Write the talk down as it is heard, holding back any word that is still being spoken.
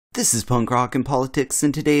This is Punk Rock and Politics,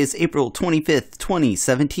 and today is April 25th,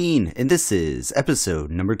 2017, and this is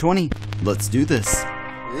episode number 20. Let's do this.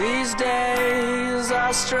 These days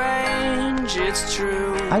are strange, it's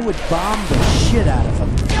true. I would bomb the shit out of them.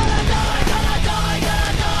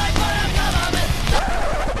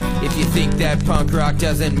 If you think that punk rock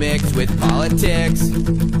doesn't mix with politics,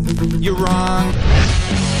 you're wrong.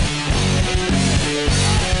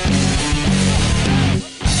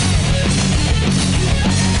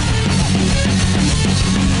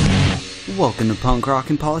 Welcome to Punk Rock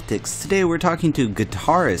and Politics. Today we're talking to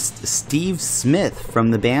guitarist Steve Smith from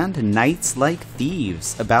the band Nights Like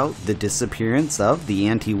Thieves about the disappearance of the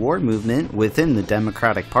anti-war movement within the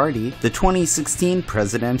Democratic Party, the 2016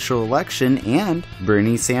 presidential election, and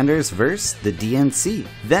Bernie Sanders versus the DNC.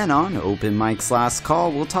 Then on Open Mic's Last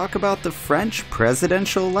Call, we'll talk about the French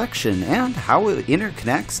presidential election and how it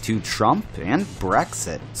interconnects to Trump and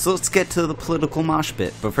Brexit. So let's get to the political mosh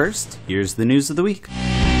pit, but first, here's the news of the week.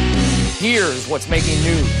 Here's what's making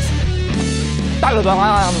news. We'll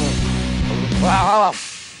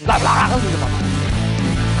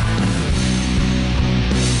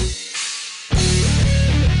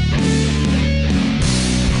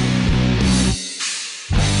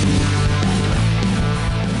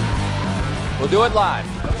do it live.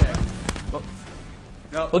 Okay.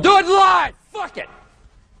 We'll do it live. Fuck it.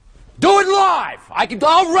 Do it live.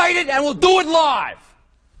 I'll write it and we'll do it live.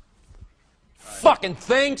 Fucking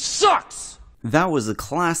thing sucks! That was a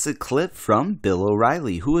classic clip from Bill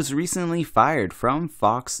O'Reilly, who was recently fired from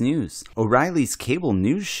Fox News. O'Reilly's cable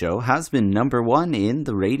news show has been #1 in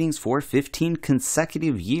the ratings for 15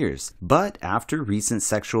 consecutive years, but after recent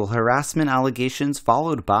sexual harassment allegations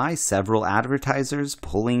followed by several advertisers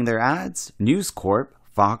pulling their ads, News Corp,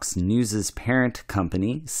 Fox News' parent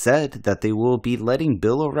company, said that they will be letting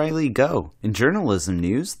Bill O'Reilly go. In journalism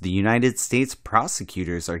news, the United States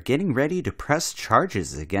prosecutors are getting ready to press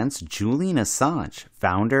charges against Julian Assange,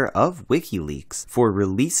 founder of WikiLeaks, for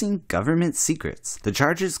releasing government secrets. The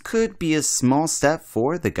charges could be a small step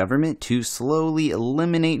for the government to slowly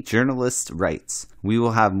eliminate journalists' rights. We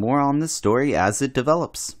will have more on this story as it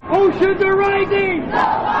develops. Oceans are rising! So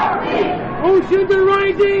are we! Oceans are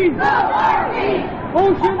rising! So are we!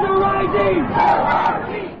 Oceans are rising! So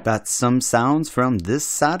are we! That's some sounds from this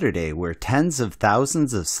Saturday, where tens of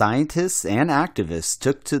thousands of scientists and activists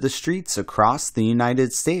took to the streets across the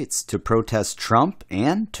United States to protest Trump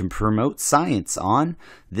and to promote science on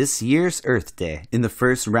this year's Earth Day. In the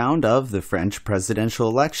first round of the French presidential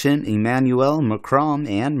election, Emmanuel Macron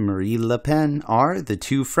and Marine Le Pen are the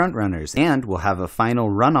two frontrunners, and will have a final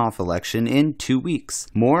runoff election in 2 weeks.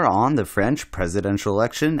 More on the French presidential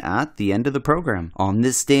election at the end of the program. On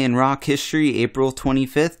this day in rock history, April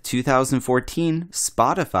 25th, 2014,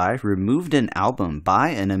 Spotify removed an album by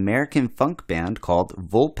an American funk band called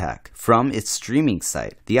Vulpec from its streaming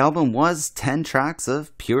site. The album was 10 tracks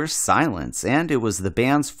of pure silence, and it was the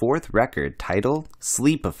band's fourth record, titled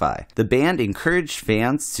Sleepify. The band encouraged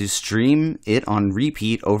fans to stream it on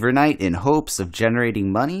repeat overnight in hopes of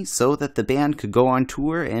generating money so that the band could go on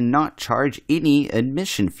tour and not charge any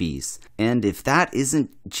admission fees. And if that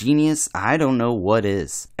isn't genius, I don't know what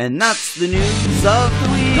is. And that's the news of the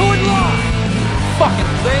week. Do it live! Fucking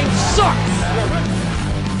thing sucks!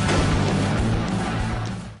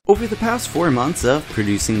 Over the past 4 months of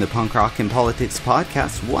producing the Punk Rock and Politics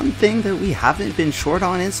podcast, one thing that we haven't been short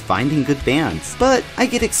on is finding good bands. But I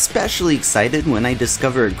get especially excited when I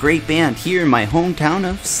discover a great band here in my hometown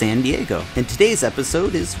of San Diego. And today's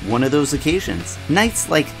episode is one of those occasions. Nights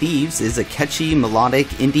Like Thieves is a catchy, melodic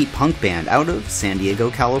indie punk band out of San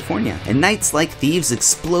Diego, California. And Nights Like Thieves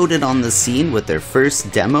exploded on the scene with their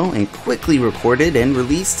first demo and quickly recorded and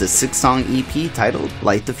released a 6-song EP titled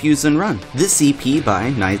Light the Fuse and Run. This EP by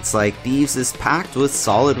Nights Like Thieves is packed with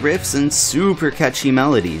solid riffs and super catchy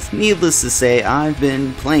melodies. Needless to say, I've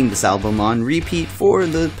been playing this album on repeat for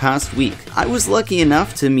the past week. I was lucky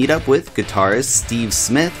enough to meet up with guitarist Steve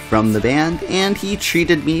Smith from the band, and he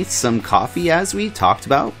treated me some coffee as we talked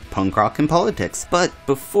about punk rock and politics. But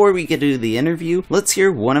before we get to the interview, let's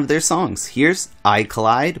hear one of their songs. Here's I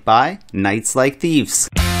Collide by Nights Like Thieves.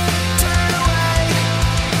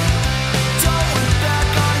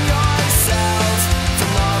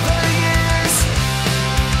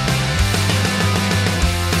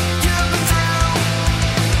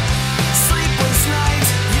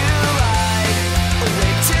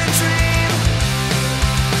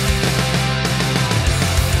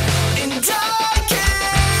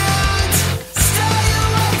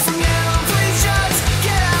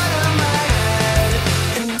 Get out of my head,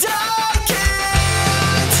 and I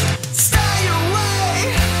can't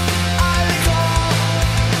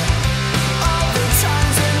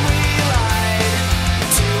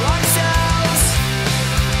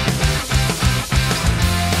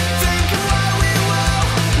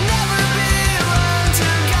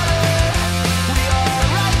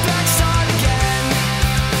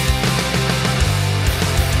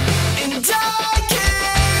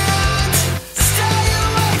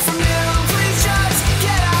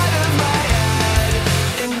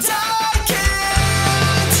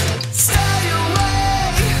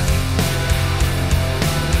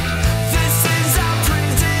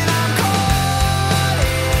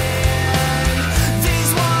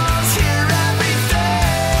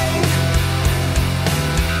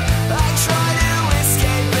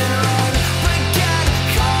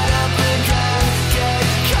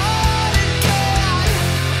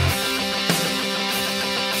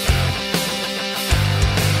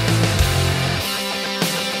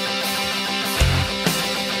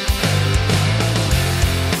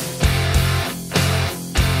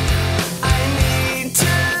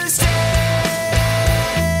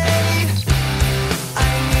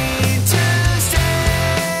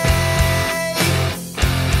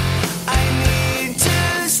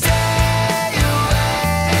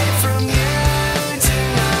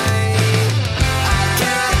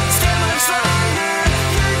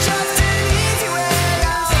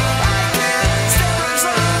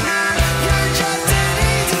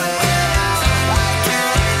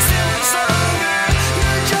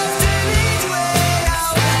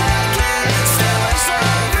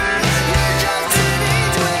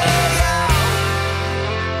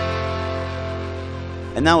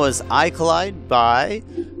And that was I Collide by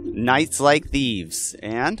Nights Like Thieves.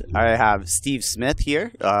 And I have Steve Smith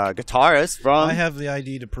here, guitarist from... I have the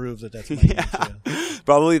ID to prove that that's my name,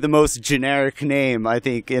 probably the most generic name, I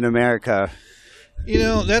think, in America. You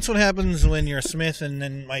know, that's what happens when you're a Smith, and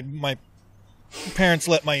then my parents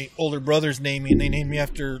let my older brothers name me, and they named me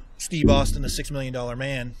after Steve Austin, the $6 Million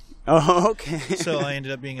Man. Oh, okay. So I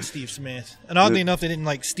ended up being a Steve Smith. And oddly enough, they didn't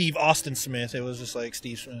like Steve Austin Smith. It was just like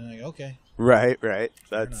Steve Smith. Like, okay. Right.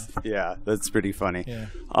 That's pretty funny.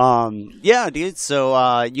 Yeah. Yeah, dude.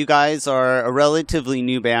 So you guys are a relatively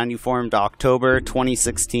new band. You formed October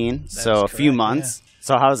 2016, so a few months. Yeah.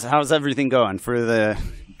 So how's everything going for the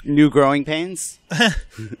new growing pains? No,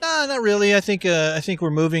 not really. I think we're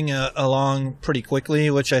moving along pretty quickly,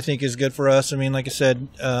 which I think is good for us. I mean, like I said,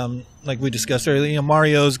 like we discussed earlier, you know,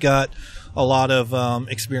 Mario's got a lot of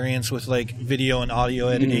experience with like video and audio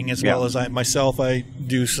editing, as well as myself. I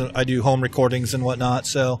do home recordings and whatnot.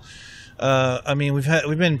 So, I mean,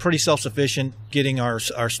 we've been pretty self-sufficient getting our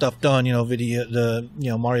stuff done. You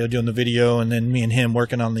know, Mario doing the video, and then me and him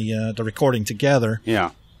working on the recording together.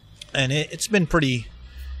 Yeah, and it's been pretty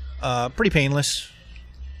painless.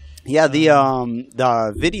 Yeah,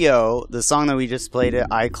 the video, the song that we just played,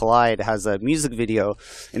 I Collide, has a music video,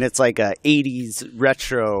 and it's like a 80s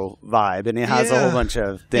retro vibe, and it has a whole bunch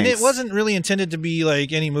of things. And it wasn't really intended to be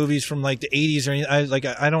like any movies from like the 80s or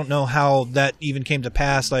anything. I don't know how that even came to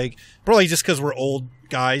pass. Like, probably just because we're old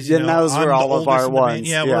guys. You know? Those were all of our ones.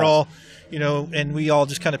 Yeah, we're all, you know, and we all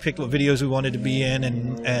just kind of picked what videos we wanted to be in,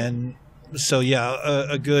 and so yeah,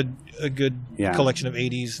 a good collection of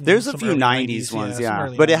 80s. There's a few 90s ones,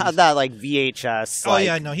 but it had that like VHS. Oh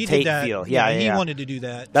yeah, no, he did that. Feel. Yeah, he wanted to do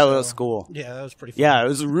that. That was cool. Yeah, that was pretty fun. Yeah, it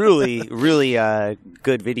was really, really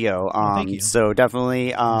good video. Thank you. So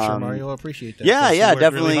definitely, I'm sure Mario will appreciate that. Yeah,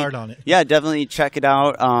 definitely. Really hard on it. Yeah, definitely check it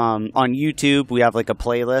out. On YouTube, we have like a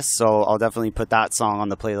playlist, so I'll definitely put that song on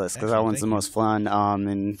the playlist because that one's the most fun.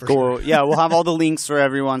 And yeah, we'll have all the links for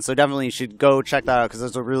everyone. So definitely you should go check that out because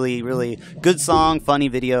it's a really, really good song, funny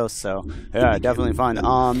video. So yeah, definitely fun.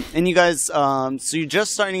 And you guys, so you're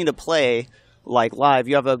just starting to play like live.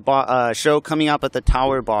 You have a show coming up at the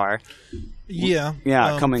Tower Bar. Yeah,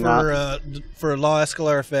 coming up for La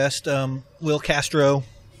Escalera Fest. Will Castro,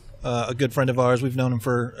 a good friend of ours, we've known him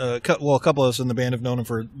for a couple of us in the band have known him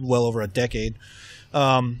for well over a decade.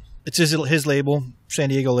 It's his label, San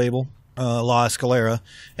Diego label. La Escalera,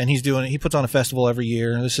 and he puts on a festival every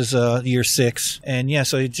year. This is year 6, and yeah,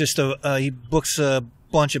 so he books a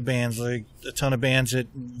bunch of bands, like a ton of bands at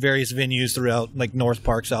various venues throughout, like North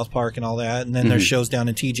Park, South Park, and all that. And then there's shows down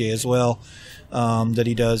in TJ as well that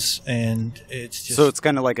he does, and it's just... So it's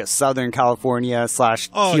kind of like a Southern California /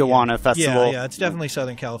 Tijuana festival. Yeah, it's definitely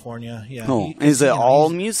Southern California. Yeah. Cool. Is it all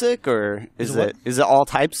music, or is it all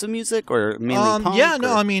types of music, or mainly punk? Yeah,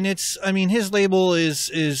 no, I mean his label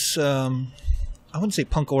is I wouldn't say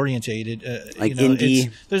punk orientated, like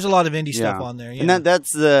indie. There's a lot of indie stuff on there, and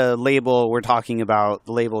that's the label we're talking about.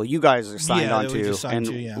 The label you guys are signed onto. We just signed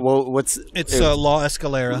to, well, it's La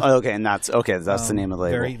Escalera. Okay, and that's the name of the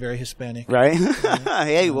label. Very, very Hispanic, right?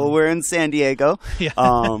 Hey, well, we're in San Diego. Yeah,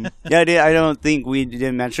 I don't think we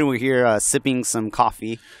didn't mention we're here sipping some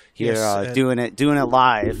coffee. Here, doing it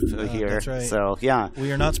live here. That's right. So yeah,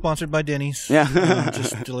 we are not sponsored by Denny's. Yeah,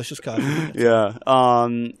 just delicious coffee. Yeah,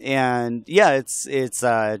 and yeah, it's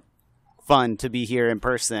fun to be here in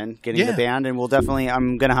person, getting the band, and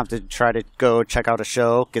I'm gonna have to try to go check out a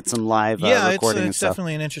show, get some live recording. It's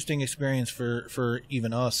definitely an interesting experience for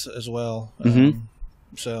even us as well.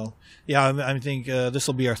 So yeah, I think this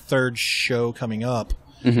will be our 3rd show coming up,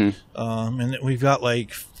 and we've got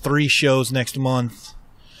like 3 shows next month.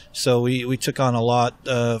 So we took on a lot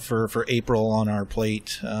for April on our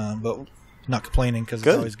plate, but not complaining because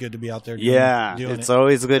it's always good to be out there doing it's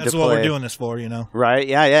always good to play. That's what we're doing this for, you know. Right,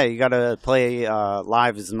 yeah, you got to play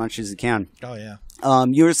live as much as you can. Oh, yeah.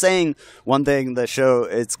 You were saying one thing, the show,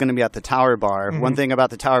 it's going to be at the Tower Bar. One thing about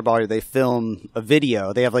the Tower Bar, they film a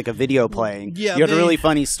video. They have like a video playing. Yeah, you had a really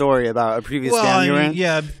funny story about a previous band you were in?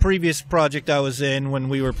 Yeah, previous project I was in when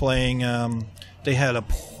we were playing, they had a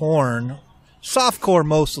porn... softcore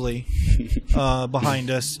mostly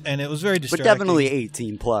behind us, and it was very distracting. But definitely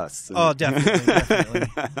 18 plus. Oh, definitely.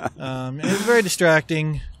 It was very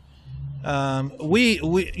distracting. We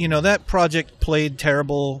that project played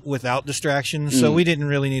terrible without distractions, so we didn't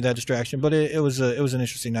really need that distraction. But it was an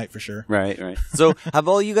interesting night for sure. Right. So have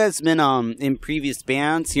all you guys been in previous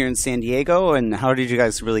bands here in San Diego, and how did you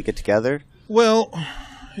guys really get together? Well,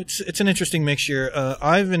 it's an interesting mixture.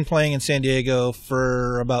 I've been playing in San Diego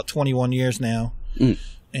for about 21 years now,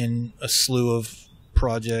 in a slew of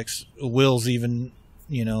projects. Will's even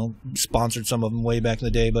you know, sponsored some of them way back in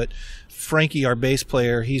the day. But Frankie, our bass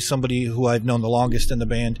player, he's somebody who I've known the longest in the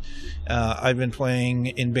band. I've been playing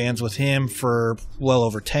in bands with him for well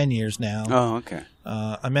over 10 years now. Oh, okay.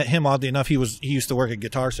 I met him, oddly enough. He used to work at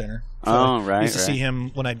Guitar Center. So I used to see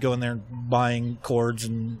him when I'd go in there buying chords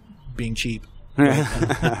and being cheap.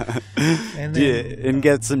 and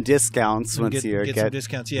get some discounts once you get some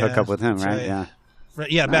discounts, hook up with him, right? Yeah.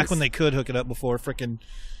 Yeah, nice. Back when they could hook it up before frickin',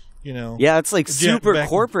 you know. Yeah, it's like super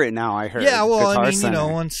corporate now, I heard. Yeah, well, Guitar I mean, Center. you know,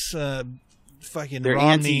 once fucking they're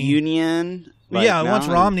Romney, anti-union. Like yeah, once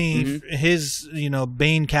Romney, his, you know,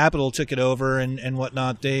 Bain Capital took it over and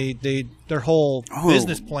whatnot, their whole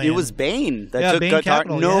business plan. It was Bain that took Bain Guitar.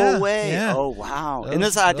 Capital, no way. Yeah. Oh wow. And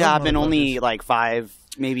this had to happen only like 5,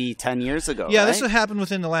 maybe 10 years ago. Yeah, right? this happened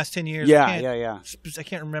within the last 10 years. Yeah, I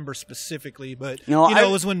can't remember specifically, but it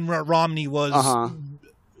was when Romney was.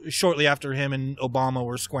 Shortly after him and Obama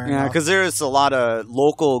were squaring off. Yeah, because there's a lot of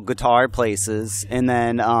local guitar places. And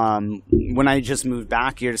then when I just moved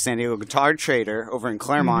back here to San Diego, Guitar Trader over in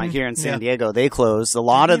Claremont here in San Diego, they closed. A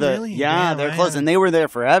lot of the... Really? Yeah, they're closed. And they were there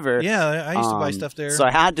forever. Yeah, I used to buy stuff there. So I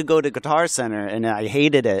had to go to Guitar Center, and I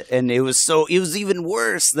hated it. And it was even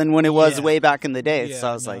worse than when it was way back in the day. Yeah, so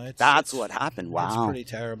I was that's what happened. Wow. It's pretty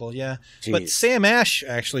terrible, yeah. Jeez. But Sam Ash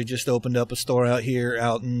actually just opened up a store out here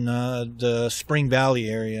out in the Spring Valley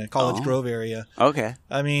area. College Grove area. Okay.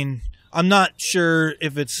 I mean, I'm not sure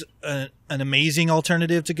if it's an amazing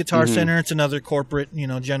alternative to Guitar Center. It's another corporate, you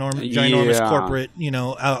know, ginormous corporate, you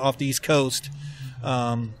know, out off the East Coast.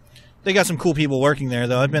 They got some cool people working there,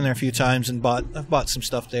 though. I've been there a few times and I've bought some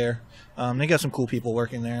stuff there. They got some cool people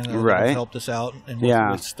working there that have helped us out and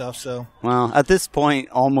with stuff. So, well, at this point,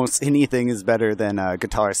 almost anything is better than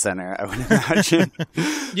Guitar Center, I would imagine.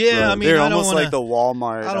 I mean, they're I don't almost wanna, like the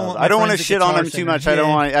Walmart. I don't want to shit on them too much. Yeah.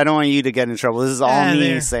 I don't want you to get in trouble. This is all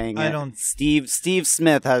me saying it. I don't. Steve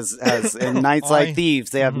Smith has in Nights Like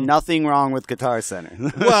Thieves. They have nothing wrong with Guitar Center.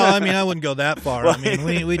 Well, I mean, I wouldn't go that far. I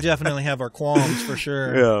mean, we definitely have our qualms for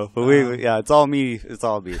sure. Yeah, but it's all me. It's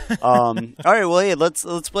all me. All right, well, hey,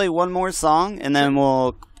 let's play one more song and then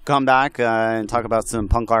we'll come back and talk about some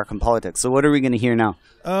punk rock and politics. So what are we going to hear now?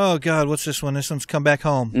 Oh, God, what's this one? This one's Come Back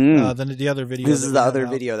Home. The other video. This is the other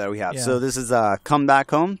video that we have. Yeah. So this is Come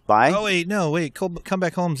Back Home by... Oh, wait. Come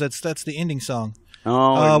Back Home, that's the ending song.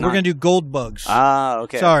 Oh, we're going to do Gold Bugs. Ah,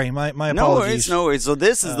 okay. Sorry, my apologies. No worries. So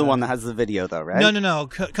this is the one that has the video, though, right? No.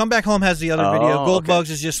 Come Back Home has the other video. Gold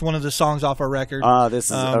Bugs is just one of the songs off our record.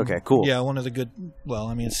 This is okay. Cool. Yeah, one of the good. Well,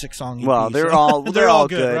 I mean, it's 6-song EP. Well, they're all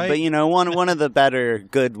good, right? but you know, one of the better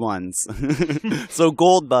good ones. So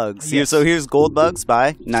Gold Bugs. Yes. So here's Gold Bugs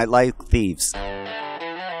by Nights Like Thieves.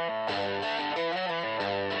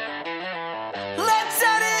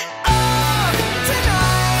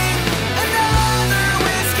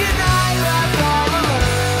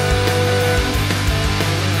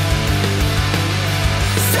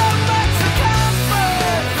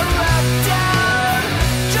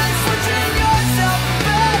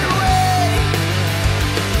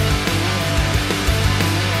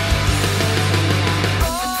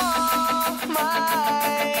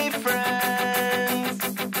 My friend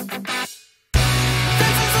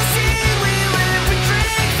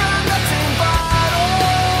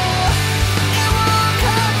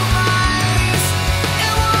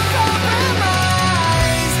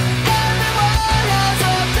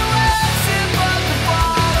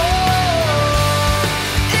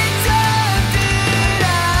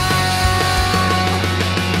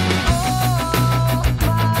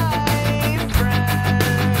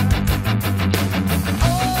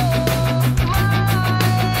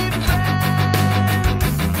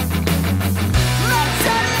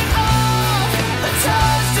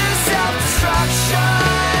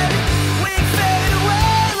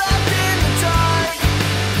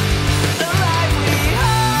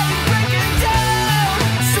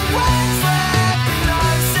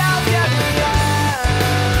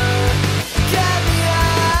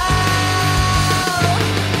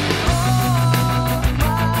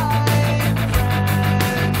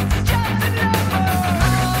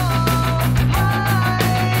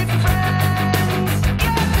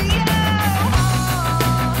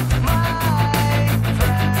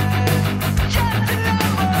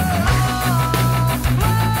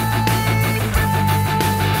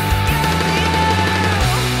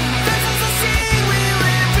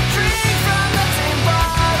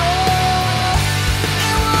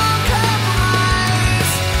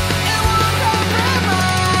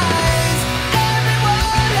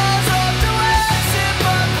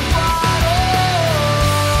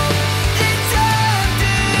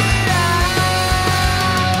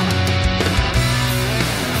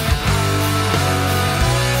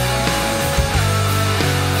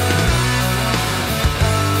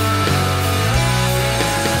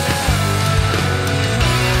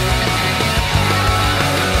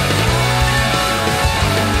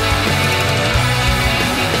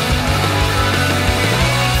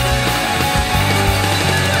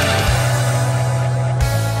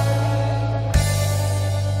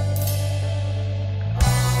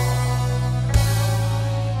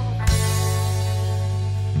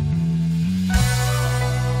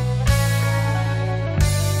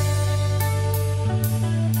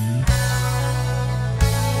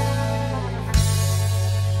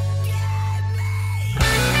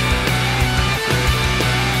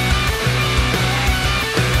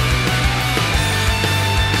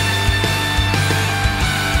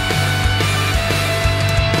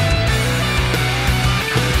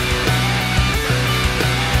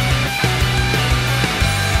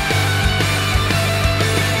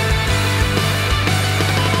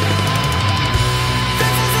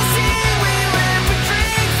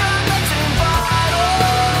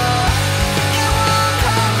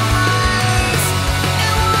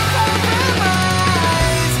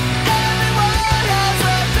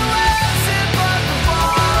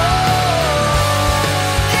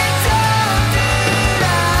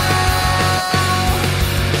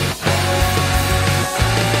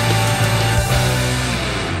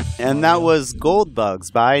And that was Gold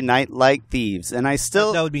Bugs by Nights Like Thieves. And I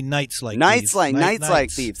still... That would be Nights Like Nights Thieves. Nights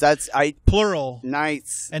Like Thieves. That's... Plural.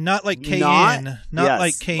 Nights. And not like K-N. Not yes,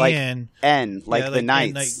 like K-N. Like N, like the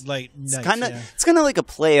Knights. Nights, It's kind of like a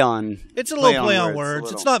play on... It's a little play on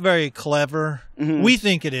words. It's not very clever. We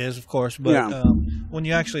think it is, of course, but when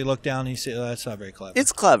you actually look down and you say, that's not very clever.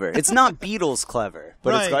 It's clever. It's not Beatles clever,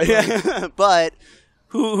 but right, it's but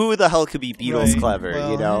who the hell could be Beatles clever?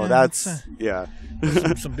 Well, you know, that's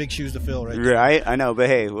some big shoes to fill, right? Right, I know, but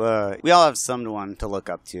hey, we all have someone to look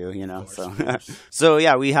up to, you know. So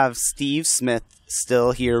yeah, we have Steve Smith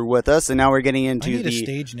still here with us, and now we're getting into I need a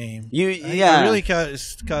stage name. I really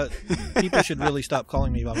people should really stop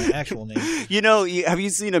calling me by my actual name. You know, have you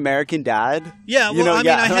seen American Dad? Yeah, well,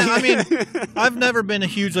 I mean, I've never been a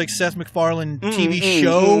huge like Seth MacFarlane TV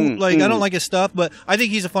show. I don't like his stuff, but I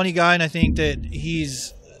think he's a funny guy, and I think that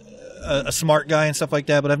he's a smart guy and stuff like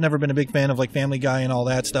that. But I've never been a big fan of like Family Guy and all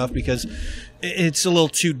that stuff because it's a little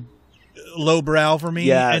too lowbrow for me.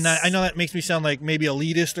 Yes. And I know that makes me sound like maybe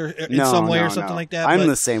elitist or in some way or something like that. I'm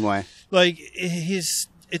the same way. Like it's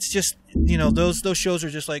just, you know, those shows are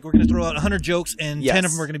just like, we're going to throw out 100 jokes and 10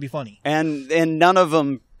 of them are going to be funny. And none of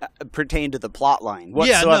them pertain to the plot line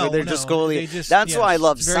whatsoever. They're just going. That's why I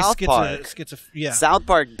love South Park. South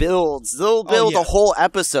Park they'll build a whole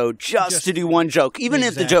episode just to do one joke, even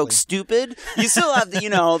if the joke's stupid. You still have the, you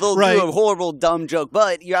know, they'll do a horrible dumb joke,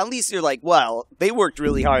 but at least you're like, well, they worked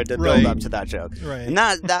really hard to build up to that joke. And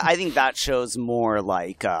that I think that shows more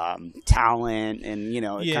like talent, and you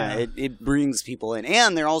know, it brings people in,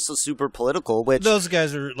 and they're also super political. Which those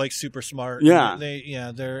guys are like super smart.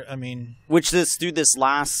 They're. I mean, through this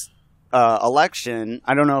last election,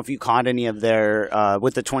 I don't know if you caught any of their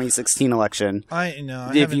with the 2016 election.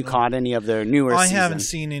 If you caught any of their newer seasons. I haven't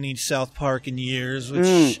seen any South Park in years,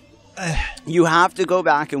 which you have to go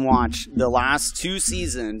back and watch the last 2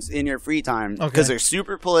 seasons in your free time because they're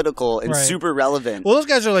super political and super relevant. Well, those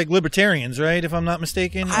guys are like libertarians, right? If I'm not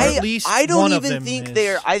mistaken, at least I don't one even of them think is.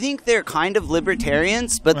 they're. I think they're kind of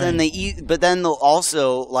libertarians, but then they'll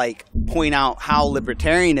also like point out how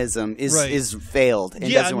libertarianism is failed.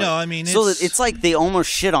 And doesn't work. I mean, so it's like they almost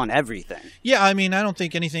shit on everything. Yeah, I mean, I don't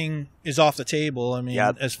think anything is off the table. I mean,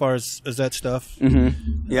 as far as that stuff.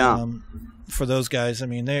 For those guys, I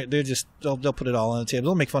mean, they're just they'll put it all on the table.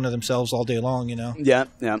 They'll make fun of themselves all day long, you know. Yeah.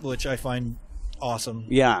 Which I find awesome.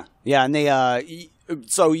 Yeah, and they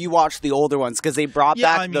so you watch the older ones because they brought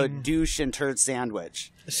back the douche and turd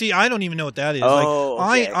sandwich. See, I don't even know what that is. Oh,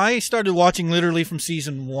 I started watching literally from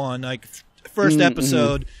season 1, like first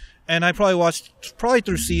episode. And I probably watched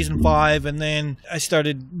through season 5, and then I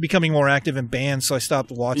started becoming more active in bands, so I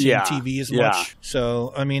stopped watching TV as much.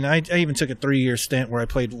 So, I mean, I even took a 3-year stint where I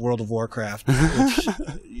played World of Warcraft, which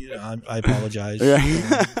I apologize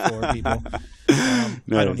for people. I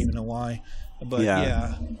don't even know why. But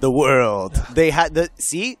the world. They had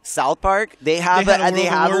South Park. They have a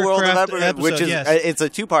World of Warcraft, which is it's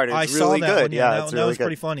a 2-parter. It's really good. It's really good.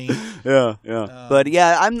 Pretty funny. But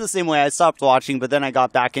I'm the same way. I stopped watching, but then I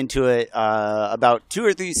got back into it about 2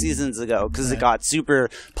 or 3 seasons ago because it got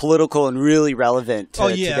super political and really relevant to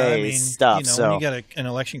today's stuff. You know, when you got an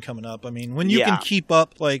election coming up, I mean, when you can keep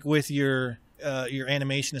up like with your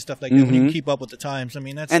animation and stuff like that, when you can keep up with the times, I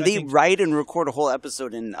mean, that's they write and record a whole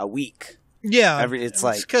episode in a week. Yeah, it's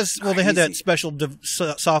like because they had that special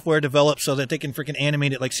software developed so that they can freaking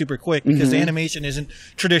animate it like super quick because the animation isn't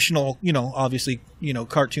traditional, you know, obviously, you know,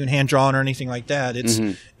 cartoon hand drawn or anything like that.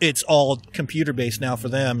 It's all computer based now for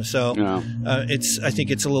them. So I think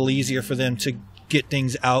it's a little easier for them to get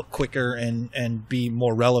things out quicker and be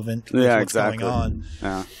more relevant with what's going on.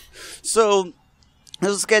 Yeah. So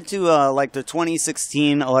let's get to like the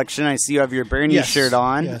 2016 election. I see you have your Bernie shirt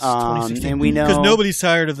on. Yes, 2016. And we know because nobody's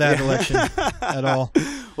tired of that election at all.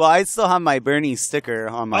 Well, I still have my Bernie sticker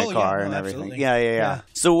on my car and everything. Yeah.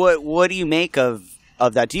 So what do you make of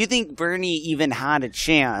that? Do you think Bernie even had a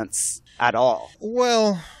chance at all?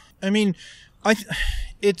 Well, I mean,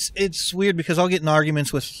 it's weird because I'll get in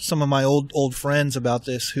arguments with some of my old friends about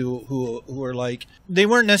this who are like, they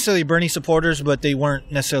weren't necessarily Bernie supporters, but they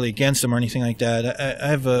weren't necessarily against him or anything like that. I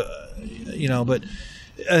have but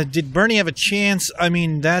did Bernie have a chance? I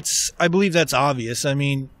mean, I believe that's obvious. I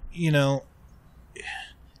mean, you know,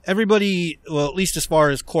 everybody, well, at least as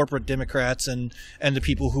far as corporate Democrats and the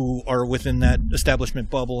people who are within that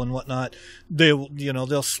establishment bubble and whatnot,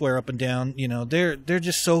 they'll swear up and down, you know, they're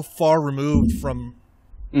just so far removed from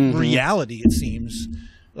reality, it seems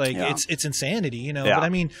like it's insanity, you know. But I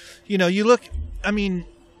mean, you know, you look, I mean,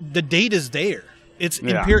 the data's there. It's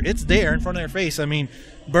it's there in front of their face. I mean,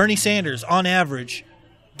 Bernie Sanders on average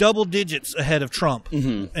double digits ahead of Trump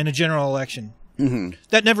in a general election.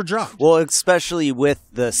 That never dropped. Well, especially with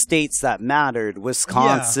the states that mattered,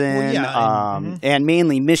 Wisconsin, and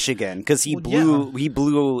mainly Michigan, because he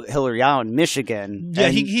blew Hillary out in Michigan. Yeah,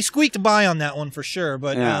 he squeaked by on that one for sure,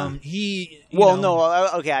 but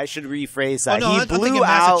okay, I should rephrase that. Oh, no, he I'm blew thinking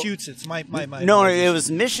out Massachusetts. No, it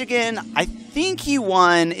was Michigan. I think he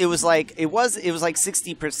won. It was like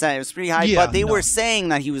 60%. It was pretty high, but they were saying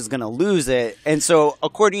that he was going to lose it, and so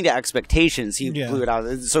according to expectations, he blew it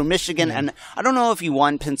out. So Michigan, and I don't know if he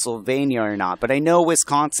won Pennsylvania or not, but I know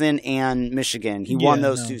Wisconsin and Michigan. He won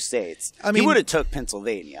those two states. I mean, he would have took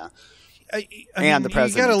Pennsylvania. I mean, the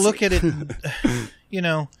presidency. You got to look at it.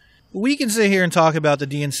 We can sit here and talk about the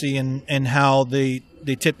DNC and how they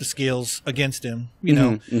tip the scales against him.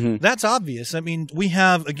 That's obvious. I mean, we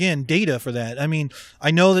have, again, data for that. I mean,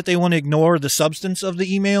 I know that they want to ignore the substance of the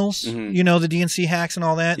emails, the DNC hacks and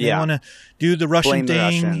all that. They want to do the Russian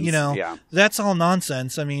thing, That's all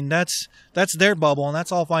nonsense. I mean, that's their bubble, and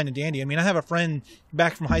that's all fine and dandy. I mean, I have a friend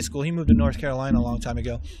back from high school. He moved to North Carolina a long time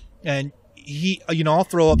ago, and he, I'll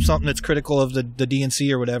throw up something that's critical of the DNC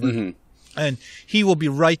or whatever, and he will be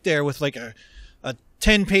right there with like a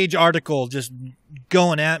 10-page article just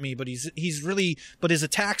going at me, but but his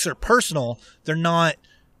attacks are personal. They're not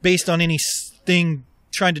based on anything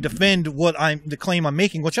trying to defend the claim I'm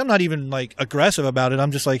making, which I'm not even like aggressive about it.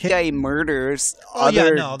 I'm just like, hey, he murders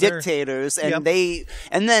other dictators, and they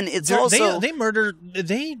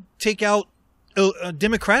take out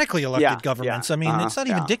democratically elected governments. I mean, it's not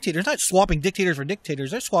even dictators. They're not swapping dictators for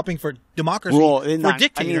dictators. They're swapping for democracy for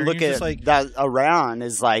dictators. I mean, look at that. Iran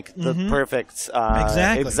is like the perfect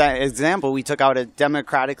example. We took out a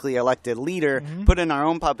democratically elected leader, put in our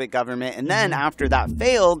own puppet government, and then after that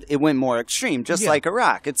failed, it went more extreme, just like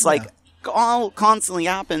Iraq. It's like all constantly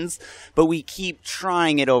happens, but we keep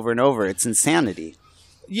trying it over and over. It's insanity.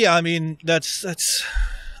 Yeah, I mean, that's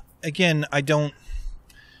again,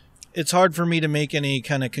 it's hard for me to make any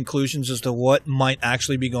kind of conclusions as to what might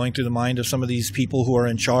actually be going through the mind of some of these people who are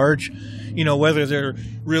in charge, whether they're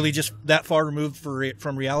really just that far removed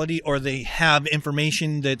from reality, or they have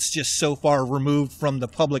information that's just so far removed from the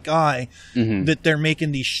public eye that they're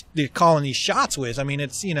calling these shots with. I mean,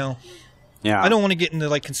 it's, I don't want to get into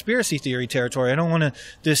like conspiracy theory territory. I don't want to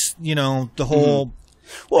the whole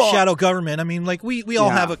shadow government. I mean, like we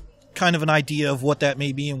all have a kind of an idea of what that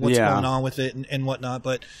may be and what's going on with it and whatnot,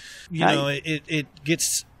 but it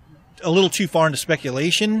gets a little too far into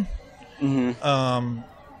speculation,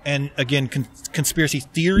 and again, conspiracy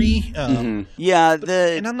theory. And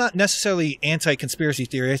I'm not necessarily anti-conspiracy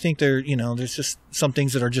theory. I think there's just some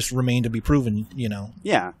things that are just remain to be proven.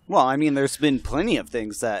 Yeah. Well, I mean, there's been plenty of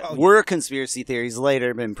things that were conspiracy theories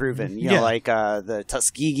later been proven. Like the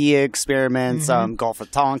Tuskegee experiments, Gulf of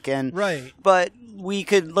Tonkin. Right. But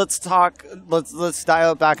let's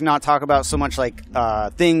dial it back and not talk about so much like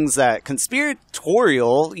things that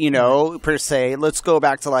conspiratorial, per se. Let's go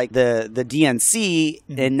back to like the DNC,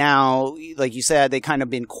 and now, like you said, they kind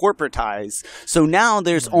of been corporatized. So now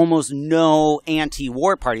there's almost no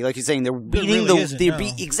anti-war party. Like you're saying, they're beating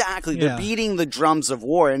they're beating the drums of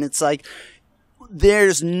war, and it's like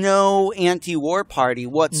there's no anti-war party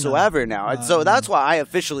whatsoever now. So that's why I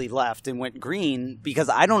officially left and went green, because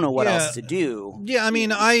I don't know what else to do. Yeah, I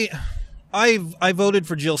mean, I voted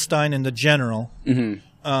for Jill Stein in the general.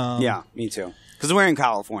 Yeah, me too. Because we're in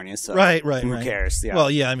California, so who cares? Yeah. Well,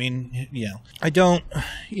 yeah, I mean, I don't,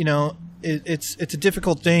 it's a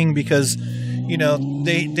difficult thing because,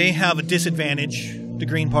 they have a disadvantage, the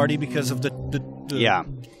Green Party, because of the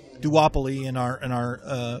duopoly in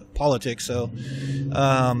our politics. So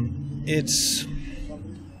it's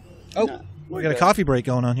we got a coffee break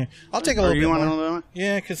going on here. I'll take a little bit more. Another one?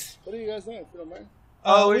 Yeah, because what are you guys doing? If you don't mind.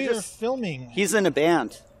 We are filming. He's in a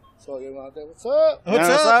band. So what's up? What's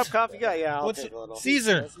up? Coffee guy. Yeah, I'll take a little.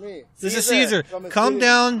 Caesar. That's me. This is Caesar. Come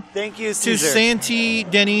down. Thank you, to Caesar. Santee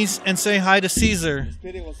Denny's and say hi to Caesar.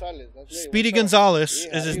 Speedy Gonzalez. That's me. Speedy Gonzalez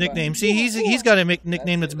is his nickname. See, he's got a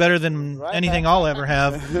nickname that's better than anything I'll ever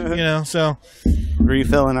have. So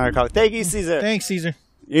refilling our coffee. Thank you, Caesar. Thanks, Caesar.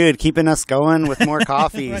 Dude, keeping us going with more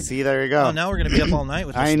coffee. Right. See, there you go. Oh, now we're gonna be up all night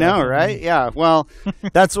with this I know, right? Yeah. Well,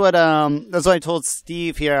 that's what I told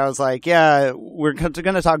Steve here. I was like, yeah, we're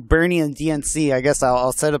gonna talk Bernie and DNC. I guess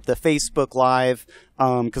I'll set up the Facebook Live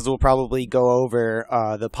because we'll probably go over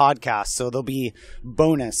the podcast, so there'll be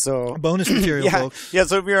bonus. So bonus material, folks. Yeah.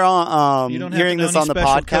 So if you're on hearing this on the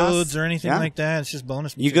podcast, codes or anything like that, it's just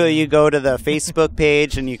bonus material. You go to the Facebook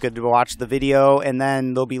page and you could watch the video, and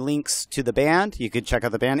then there'll be links to the band. You could check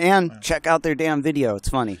out the band and check out their damn video. It's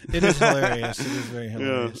funny. It is hilarious. It is very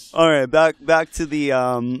hilarious. Yeah. All right, back to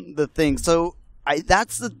the thing. So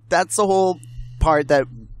that's the whole part that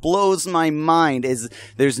blows my mind is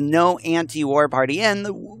there's no anti-war party.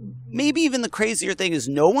 And maybe even the crazier thing is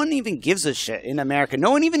no one even gives a shit in America.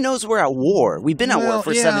 No one even knows we're at war. We've been at war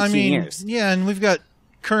for 17 years. Yeah, and we've got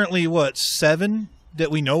currently, 7 that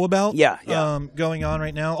we know about going on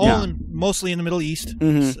right now, mostly in the Middle East.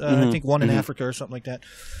 I think one in Africa or something like that.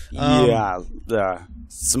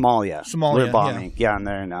 Somalia. We're bombing. Yeah, and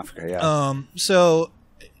they're in Africa, So,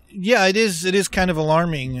 yeah, it is kind of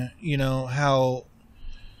alarming, how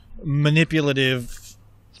manipulative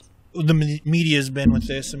the media has been with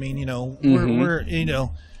this. I mean, we're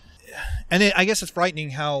and I guess it's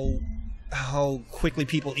frightening how quickly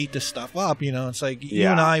people eat this stuff up. It's like you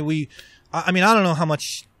and I don't know how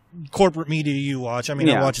much corporate media you watch. I mean,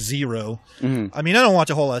 I watch zero. I mean, I don't watch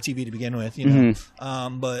a whole lot of TV to begin with,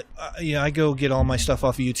 but I go get all my stuff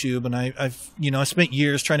off of YouTube, and I spent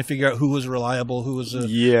years trying to figure out who was reliable, who was a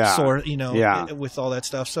source, with all that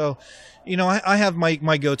stuff. So, I have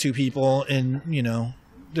my go-to people, and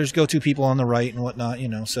there's go-to people on the right and whatnot,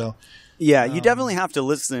 so. Yeah, you definitely have to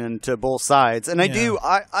listen to both sides, and I do.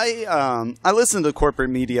 I listen to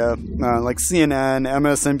corporate media like CNN,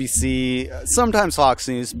 MSNBC, sometimes Fox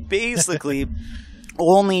News, basically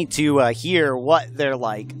only to hear what they're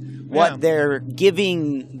like, what they're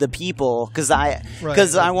giving the people, because I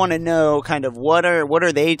want to know kind of what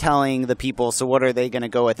are they telling the people, so what are they going to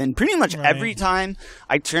go with, and pretty much every time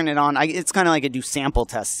I turn it on, it's kind of like I do sample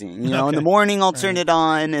testing. In the morning I'll turn it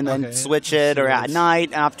on and then switch it, or at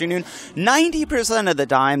night, afternoon. 90% of the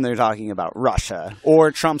time they're talking about Russia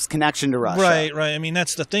or Trump's connection to Russia. Right. I mean,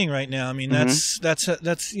 that's the thing right now. I mean, that's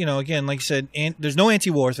again, like you said, there's no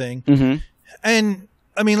anti-war thing, and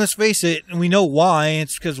I mean, let's face it, and we know why.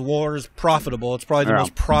 It's because war is profitable. It's probably the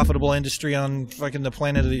most profitable industry on fucking the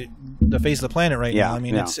planet, the face of the planet right now. I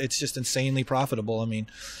mean, it's just insanely profitable. I mean,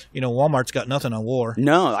 Walmart's got nothing on war.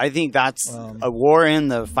 No, I think that's a war in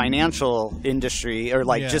the financial industry, or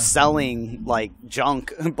like just selling like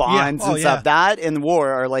junk bonds and stuff. That and war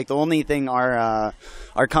are like the only thing our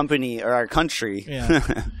company or our country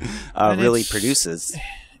really produces.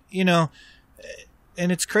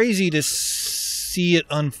 And it's crazy to see it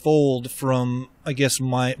unfold from, I guess,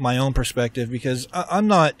 my own perspective, because I'm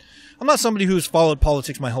not somebody who's followed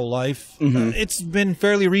politics my whole life. It's been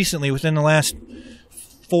fairly recently, within the last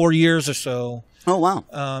 4 years or so. Oh wow.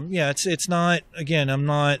 It's not, again, I'm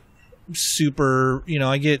not super,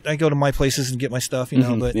 I go to my places and get my stuff,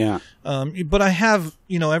 but I have,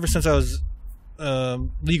 ever since I was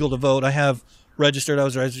legal to vote, I was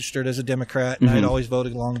registered as a Democrat, and I'd always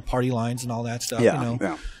voted along party lines and all that stuff,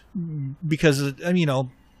 because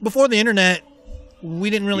before the internet, we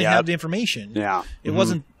didn't really have the information. It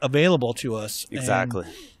wasn't available to us. Exactly.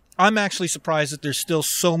 And I'm actually surprised that there's still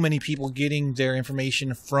so many people getting their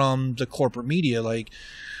information from the corporate media. Like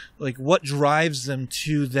what drives them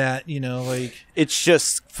to that, it's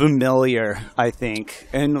just familiar, I think.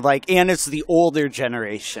 And it's the older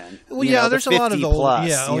generation. Well, there's a lot of the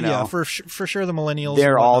plus, for sure the millennials.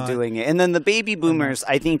 They're all doing it. And then the baby boomers,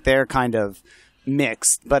 I think they're kind of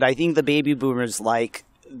mixed, but I think the baby boomers like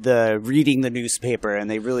the reading the newspaper, and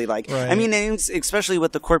they really like, I mean, especially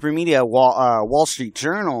with the corporate media, Wall Street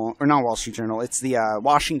Journal, or not Wall Street Journal, it's the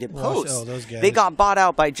Washington Post. Those guys. They got bought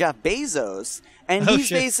out by Jeff Bezos. And he's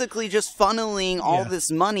basically just funneling all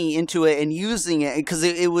this money into it and using it because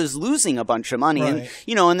it was losing a bunch of money. And,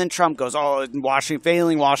 and then Trump goes,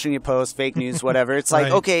 failing Washington Post, fake news, whatever. It's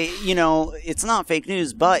like, okay, it's not fake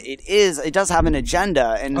news, but it does have an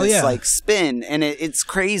agenda, and it's like spin, and it's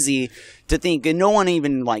crazy to think, and no one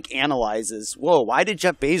even analyzes, why did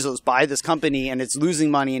Jeff Bezos buy this company and it's losing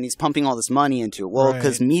money and he's pumping all this money into it? Well,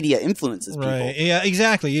 because media influences people. Yeah,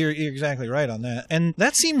 exactly. You're exactly right on that. And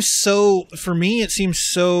that seems for me, it seems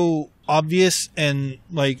so obvious, and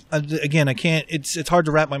again, I can't, it's hard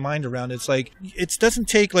to wrap my mind around. It's like, it doesn't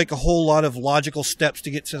take a whole lot of logical steps to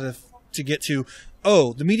get to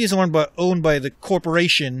the media is owned by the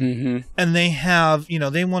corporation, and they have,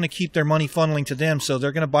 they want to keep their money funneling to them, so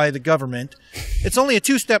they're going to buy the government. It's only a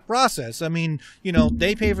two-step process. I mean,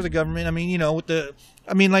 they pay for the government. I mean, with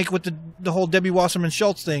the whole Debbie Wasserman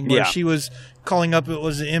Schultz thing, where she was calling up, it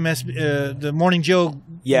was the Morning Joe,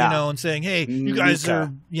 and saying, hey, you guys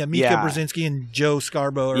are, Mika Brzezinski and Joe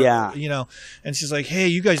Scarborough, and she's like, hey,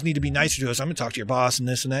 you guys need to be nicer to us. I'm going to talk to your boss and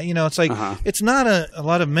this and that. It's like, it's not a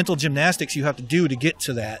lot of mental gymnastics you have to do to get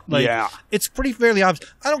to that. It's pretty fairly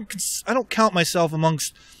obvious. I don't count myself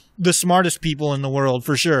amongst the smartest people in the world,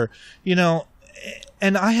 for sure.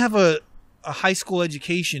 And I have a high school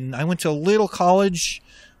education. I went to a little college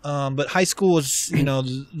But high school was,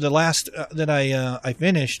 the last that I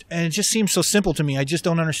finished, and it just seems so simple to me. I just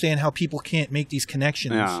don't understand how people can't make these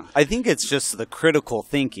connections. Yeah, I think it's just the critical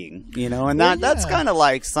thinking, and that's kind of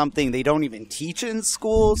like something they don't even teach in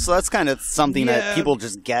school. So that's kind of something that people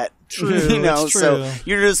just get. True, it's true. So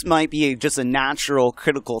you just might be just a natural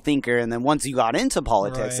critical thinker, and then once you got into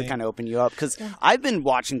politics, it kind of opened you up. Because I've been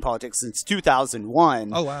watching politics since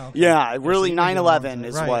 2001. Oh wow! Okay. Yeah, really, 9/11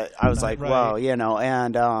 is what I was like. Wow,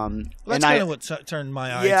 and well, that's kind of what turned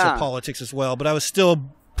my eye to politics as well. But I was still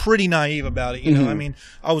pretty naive about it. I mean,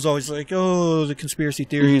 I was always like, oh, the conspiracy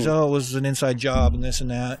theories. Oh, it was an inside job and this and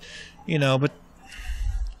that. But.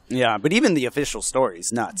 Yeah, but even the official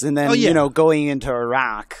story's nuts. And then, going into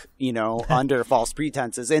Iraq, under false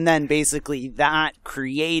pretenses. And then basically that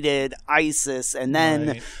created ISIS. And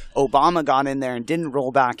then Obama got in there and didn't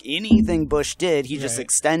roll back anything Bush did. He just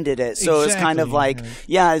extended it. So it's kind of like,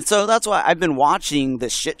 so that's why I've been watching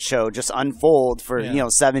this shit show just unfold for,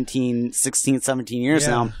 16, 17 years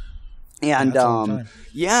now. And,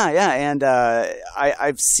 and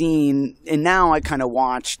I've seen, and now I kind of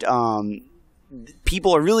watched,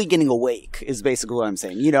 people are really getting awake is basically what I'm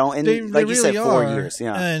saying, and they like you really said, 4 are. years.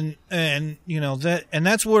 Yeah. And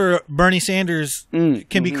that's where Bernie Sanders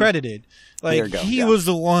can be credited. Like he was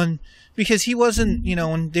the one, because he wasn't,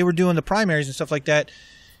 when they were doing the primaries and stuff like that.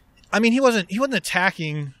 I mean, he wasn't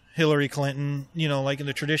attacking Hillary Clinton, like in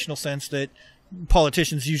the traditional sense that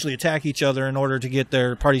politicians usually attack each other in order to get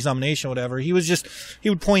their party's nomination or whatever. He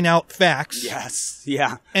would point out facts. Yes.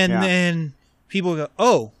 Yeah. And then people would go,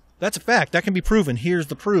 oh, that's a fact. That can be proven. Here's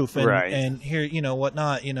the proof. And here,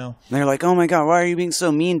 whatnot, And they're like, oh my God, why are you being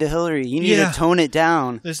so mean to Hillary? You need to tone it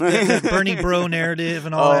down. This Bernie bro narrative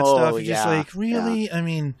and all that stuff. You're just like, really? Yeah. I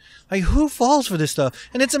mean, like, who falls for this stuff?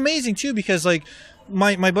 And it's amazing, too, because, like,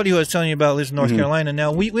 my buddy who I was telling you about lives in North Carolina.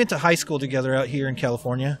 Now, we went to high school together out here in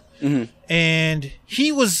California. And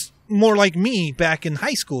he was more like me back in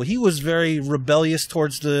high school. He was very rebellious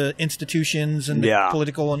towards the institutions and the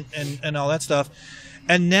political and all that stuff.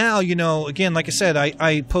 And now, again, like I said,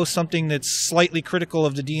 I post something that's slightly critical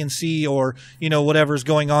of the DNC or, whatever's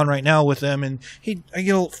going on right now with them. And I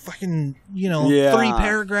get a fucking,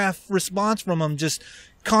 3-paragraph response from him just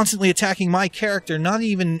constantly attacking my character, not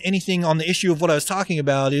even anything on the issue of what I was talking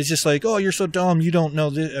about. It's just like, oh, you're so dumb. You don't know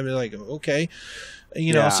this. I'd be like, okay.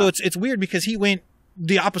 So it's weird because he went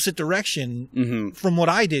the opposite direction from what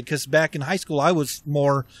I did, because back in high school I was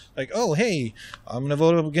more like, oh, hey, I'm gonna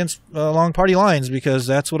vote against along party lines because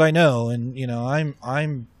that's what I know, and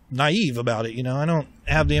I'm naive about it. I don't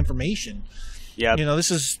have the information. This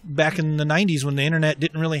is back in the 90s when the internet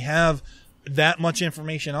didn't really have that much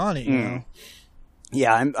information on it.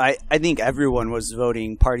 Yeah, I think everyone was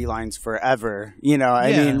voting party lines forever.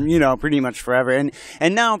 I mean, pretty much forever.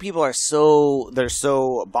 And now people are they're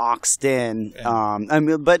so boxed in. I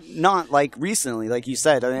mean, but not like recently, like you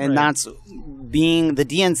said. And that's being the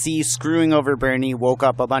DNC screwing over Bernie woke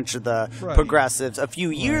up a bunch of the progressives. A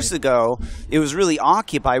few years ago, it was really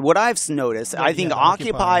Occupy. What I've noticed, I think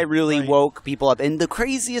Occupy really woke people up. And the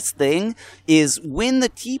craziest thing is when the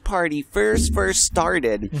Tea Party first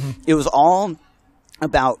started, it was all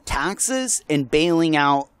about taxes and bailing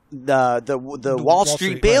out the Wall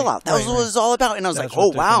Street bailout. That was what it was all about. And I was like, oh,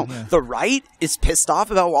 wow, the right is pissed off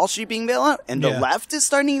about Wall Street being bailed out, and the left is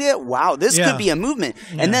starting to get, wow, this could be a movement.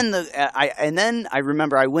 And then I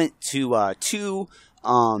remember I went to two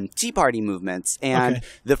Tea Party movements, and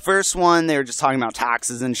the first one they were just talking about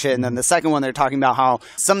taxes and shit, and then the second one they're talking about how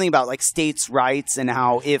something about like states' rights and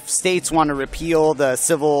how if states want to repeal the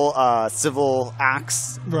civil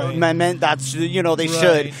acts amendment, that's they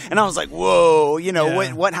should. And I was like, whoa,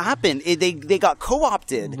 what happened? They got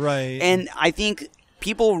co-opted, and I think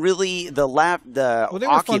people really, the left, the they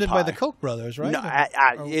were funded by the Koch brothers, right?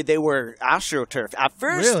 No, they were AstroTurf. At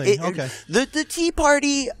first, really? The Tea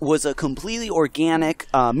Party was a completely organic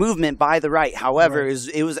movement by the right. However,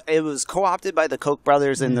 it was co-opted by the Koch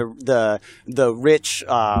brothers and the rich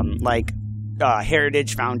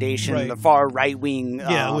Heritage Foundation, the far right wing,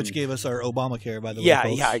 which gave us our Obamacare, by the way.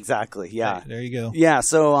 Yeah, exactly. Yeah, there you go. Yeah,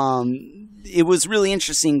 so it was really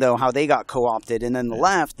interesting though how they got co-opted, and then the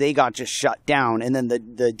left, they got just shut down, and then the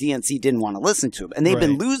DNC didn't want to listen to them, and they've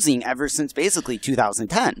been losing ever since basically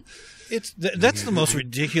 2010. That's the most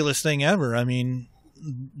ridiculous thing ever. I mean,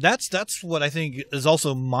 that's what I think is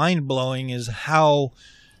also mind blowing is how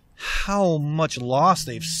much loss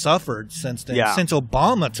they've suffered since then, since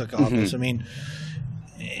Obama took office. I mean,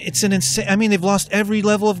 it's an insane. I mean, they've lost every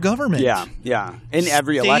level of government. Yeah, in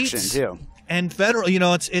every election too, and federal.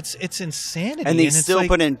 It's insanity. And they still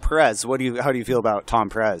put in Perez. How do you feel about Tom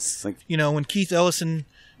Perez? Like, when Keith Ellison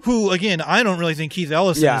who, again, I don't really think Keith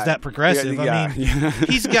Ellison is that progressive. I mean,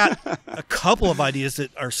 he's got a couple of ideas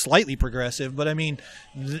that are slightly progressive, but I mean,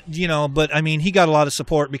 he got a lot of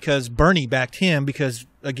support because Bernie backed him because,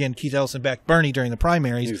 again, Keith Ellison backed Bernie during the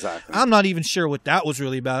primaries. Exactly. I'm not even sure what that was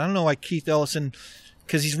really about. I don't know why Keith Ellison,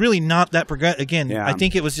 because he's really not that progressive. Again, I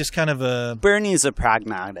think it was just kind of a... Bernie's a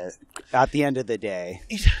pragmatic at the end of the day.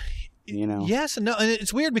 Yes and no. And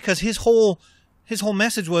it's weird because his whole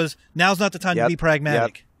message was, now's not the time to be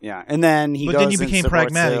pragmatic. Yeah, and then then you became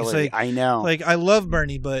pragmatic. It's like, I know. Like, I love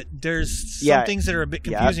Bernie, but there's some things that are a bit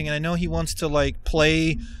confusing, and I know he wants to like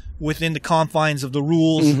play within the confines of the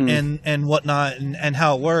rules and whatnot and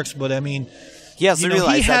how it works. But I mean, he has to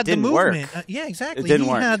realize he had that didn't the movement. work. Yeah, exactly. It didn't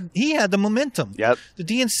work. He had the momentum. Yep. The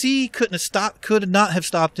DNC could not have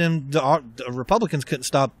stopped him. The Republicans couldn't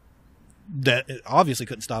stop. That obviously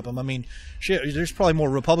couldn't stop him. I mean, shit, there's probably more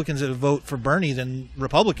Republicans that vote for Bernie than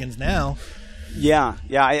Republicans now. Yeah.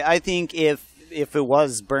 I think if it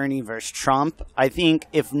was Bernie versus Trump, I think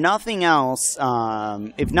if nothing else, it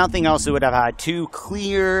would have had two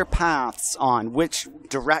clear paths on which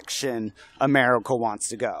direction America wants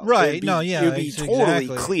to go. Right. It would be totally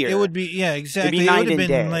clear. It would be, exactly. It'd be night it would have and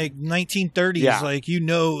been day. like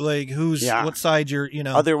 1930s, like who's what side you're,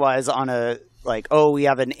 Otherwise, on a we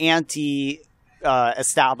have an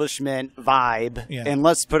establishment vibe, and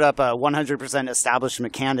let's put up a 100%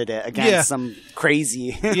 establishment candidate against some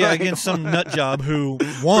crazy, against some nut job who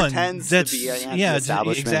won. Pretends to be an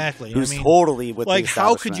anti-establishment, exactly. Who's totally with the establishment.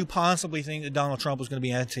 How could you possibly think that Donald Trump was going to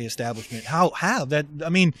be anti-establishment? How that? I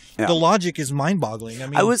mean, the logic is mind-boggling. I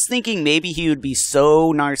mean, I was thinking maybe he would be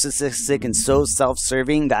so narcissistic and so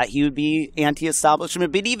self-serving that he would be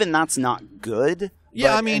anti-establishment, but even that's not good.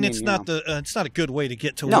 Yeah, but, I mean, it's not a good way to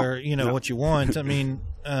get to where what you want. I mean,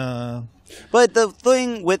 but the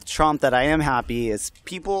thing with Trump that I am happy is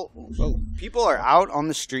people are out on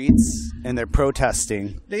the streets and they're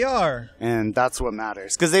protesting. They are, and that's what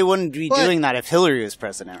matters because they wouldn't be doing that if Hillary was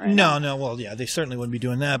president right now. No, well, yeah, they certainly wouldn't be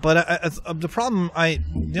doing that. But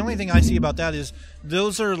the only thing I see about that is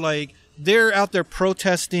those are like. They're out there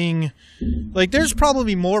protesting. Like, there's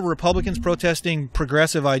probably more Republicans protesting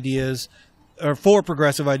progressive ideas or for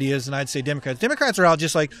progressive ideas than I'd say Democrats. Democrats are out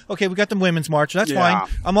just like, okay, we got the Women's March. That's fine.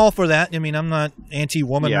 I'm all for that. I mean, I'm not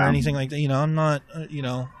anti-woman or anything like that. I'm not, I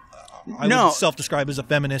would self-describe as a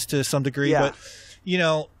feminist to some degree. But,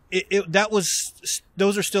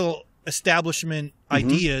 those are still establishment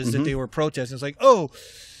ideas that they were protesting. It's like,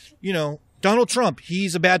 Donald Trump,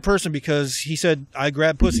 he's a bad person because he said, I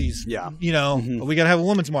grab pussies. Yeah. We got to have a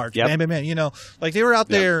women's march. Bam, bam, bam. Like they were out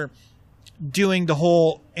there doing the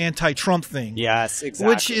whole anti-Trump thing. Yes,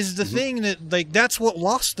 exactly. Which is the thing that, that's what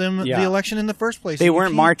lost them the election in the first place. They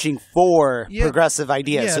weren't marching for progressive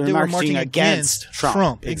ideas. Yeah, they were marching against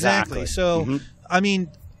Trump. Exactly. So, I mean,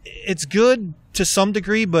 it's good to some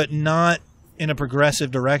degree, but not in a progressive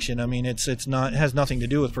direction. I mean, it has nothing to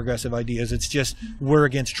do with progressive ideas. It's just we're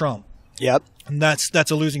against Trump. Yep. And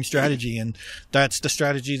that's a losing strategy, and that's the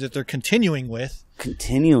strategy that they're continuing with.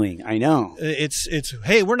 I know. It's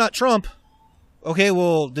hey, we're not Trump. Okay,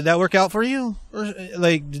 well, did that work out for you? Or,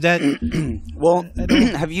 did that? Well,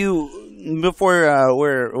 have you? Before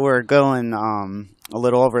we're going a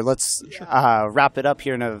little over, let's wrap it up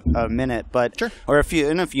here in a minute, but or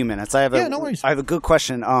in a few minutes. I have no worries. I have a good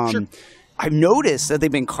question. Sure. I've noticed that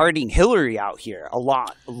they've been carting Hillary out here a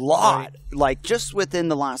lot. Right. Like just within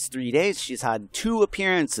the last 3 days, she's had 2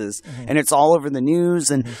 appearances, and it's all over the news.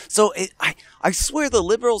 And so I swear the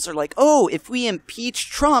liberals are like, oh, if we impeach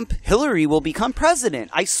Trump, Hillary will become president.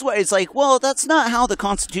 I swear. It's like, well, that's not how the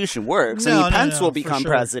Constitution works. Pence will become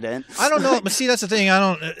president. I don't know. But see, that's the thing.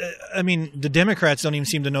 I mean, the Democrats don't even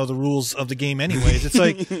seem to know the rules of the game anyways. It's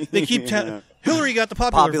like they keep Hillary got the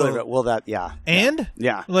popular vote. Well, And?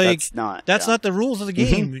 Yeah. That's not the rules of the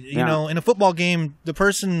game. You know, in a football game, the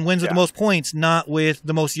person wins with the most points, not with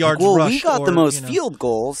the most yards rushed. Well, we got the most field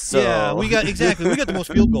goals. So. Yeah, we got the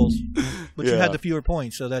most field goals. But you had the fewer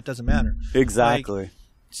points, so that doesn't matter. Exactly.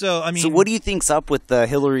 So, I mean... So what do you think's up with the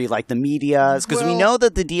Hillary, the media? Because we know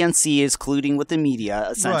that the DNC is colluding with the media,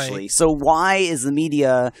 essentially. Right. So why is the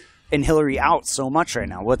media and Hillary out so much right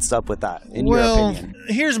now? What's up with that, in your opinion? Well,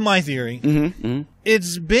 here's my theory.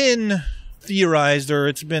 It's been theorized, or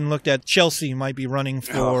it's been looked at, Chelsea might be running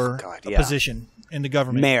for a position in the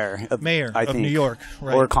government. Mayor of New York.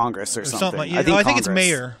 Right. Or Congress or something. I think it's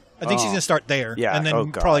mayor. I think she's going to start there, and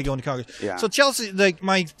then probably go into Congress. Yeah. So Chelsea,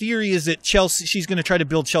 my theory is that she's going to try to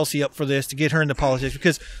build Chelsea up for this to get her into politics.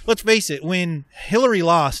 Because let's face it, when Hillary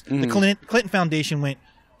lost, the Clinton Foundation went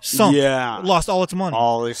sunk, Yeah. lost all its money.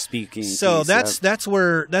 All their speaking. So piece, that's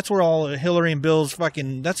where all Hillary and Bill's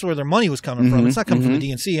fucking, that's where their money was coming from. It's not coming from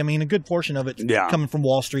the DNC. I mean, a good portion of it coming from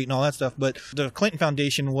Wall Street and all that stuff. But the Clinton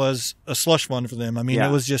Foundation was a slush fund for them. I mean,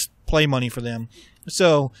 it was just play money for them.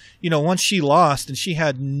 So, once she lost and she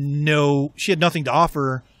had nothing to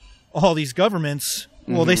offer all these governments,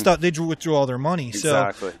 well, they withdrew all their money.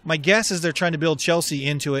 Exactly. So my guess is they're trying to build Chelsea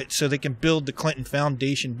into it so they can build the Clinton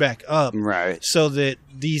Foundation back up. Right. So that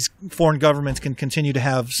these foreign governments can continue to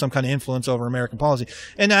have some kind of influence over American policy.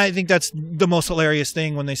 And I think that's the most hilarious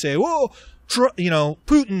thing when they say, whoa,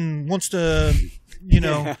 Putin wants to,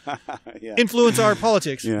 influence our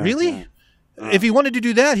politics. Yeah, really? Yeah. If he wanted to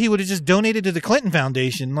do that, he would have just donated to the Clinton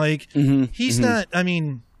Foundation. Like, he's not, I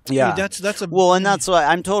mean... Yeah, that's a and that's why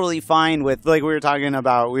I'm totally fine with, like we were talking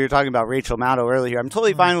about Rachel Maddow earlier. I'm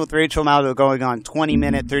totally fine with Rachel Maddow going on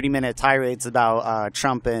 20-minute, 30-minute tirades about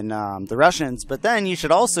Trump and the Russians, but then you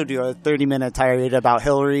should also do a 30-minute tirade about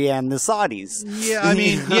Hillary and the Saudis. Yeah, I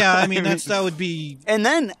mean, that would be. And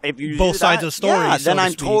then if you both sides of the story, then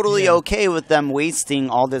I'm totally okay with them wasting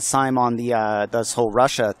all this time on the this whole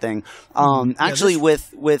Russia thing. Actually, with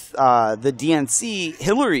the DNC,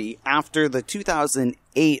 Hillary after the 2008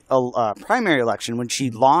 primary election, when she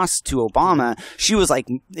lost to Obama, she was like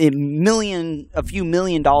a few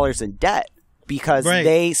million dollars in debt because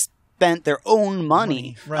they spent their own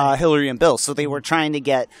money, Hillary and Bill. So they were trying to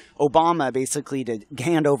get Obama basically to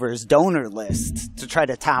hand over his donor list to try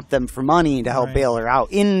to tap them for money to help bail her out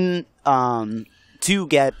to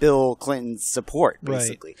get Bill Clinton's support,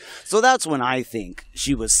 basically. So that's when I think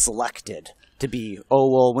she was selected to be,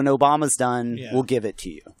 when Obama's done, we'll give it to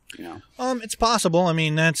you. It's possible. I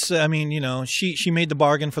mean, she made the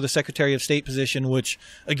bargain for the Secretary of State position, which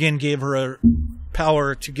again gave her a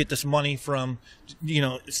power to get this money from,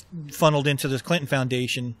 funneled into the Clinton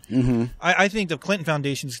Foundation. I think the Clinton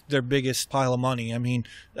Foundation's their biggest pile of money. I mean,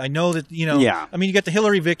 I know that, I mean, you got the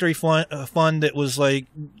Hillary Victory Fund that was like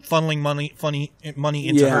funneling money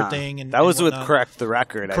into her thing. And that was whatnot. with Correct the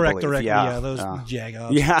Record, I Correct believe. the Record, yeah, those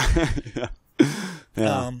jag-offs. Yeah.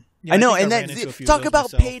 Yeah, I know, and then talk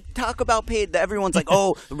about paid. Everyone's like,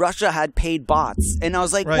 "Oh, Russia had paid bots," and I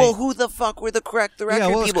was like, "Well, who the fuck were the Correct the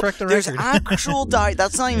Record people?" There's actual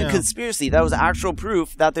That's not even conspiracy. That was actual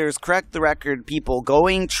proof that there's Correct the Record people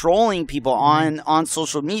trolling people on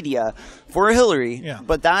social media for Hillary. Yeah.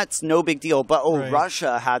 But that's no big deal. But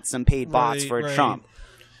Russia had some paid bots for Trump.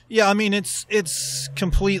 Yeah, I mean it's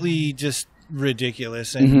completely just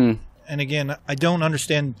ridiculous and. And again, I don't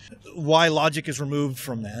understand why logic is removed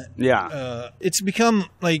from that. Yeah. It's become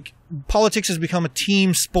like politics has become a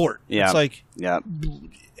team sport. Yeah. It's like,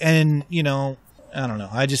 and I don't know.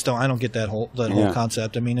 I don't get that whole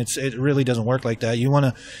concept. I mean, it really doesn't work like that.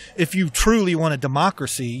 If you truly want a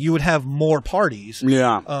democracy, you would have more parties.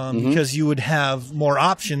 Yeah. Because you would have more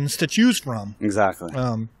options to choose from. Exactly.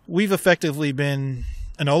 We've effectively been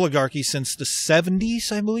an oligarchy since the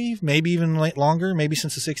 70s, I believe, maybe even longer, maybe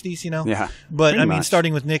since the 60s, Yeah. But I mean,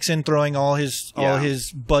 starting with Nixon throwing all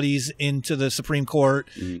his buddies into the Supreme Court,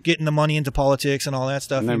 getting the money into politics and all that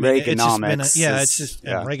stuff. And then Reaganomics. It's just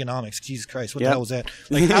Reaganomics. Jesus Christ, what the hell was that?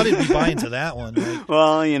 Like, how did we buy into that one? Like,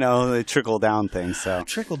 well, the trickle down thing. So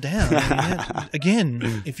trickle down. I mean,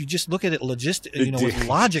 again, if you just look at it with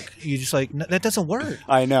logic, you just like that doesn't work.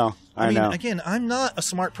 I know. I mean, again, I'm not a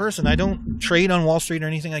smart person. I don't trade on Wall Street or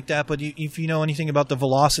anything like that. But if you know anything about the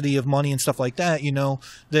velocity of money and stuff like that, you know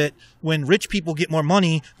that when rich people get more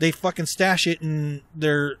money, they fucking stash it in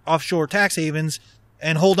their offshore tax havens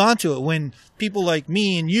and hold on to it. When people like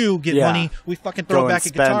me and you get money, we fucking throw it back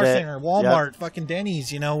at Guitar Center, Walmart, fucking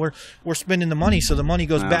Denny's. We're spending the money, so the money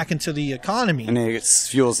goes back into the economy, and it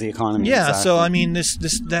fuels the economy. Yeah. Exactly. So I mean,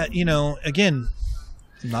 again.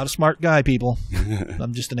 I'm not a smart guy, people.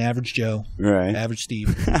 I'm just an average Joe. Right. Average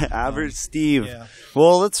Steve. Average Steve. Yeah.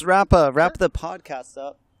 Well, let's wrap the podcast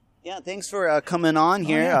up. Yeah, thanks for coming on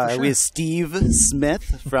here. Sure. We have Steve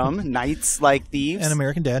Smith from Nights Like Thieves. And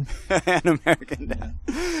American Dad. And American Dad.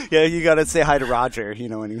 Yeah, you got to say hi to Roger,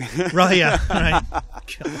 when you... Right, yeah. Right.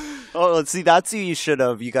 Oh, let's see. That's who you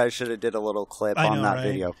guys should have did a little clip on that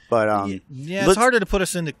video. But it's harder to put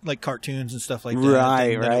us into like cartoons and stuff like that.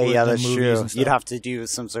 Right. Yeah, that's true. You'd have to do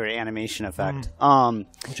some sort of animation effect.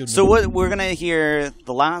 So we're going to hear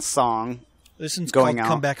the last song. This one's going called out.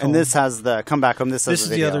 Come Back Home. And this has the Come Back Home. This has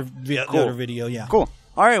the video. The other video, yeah. Cool.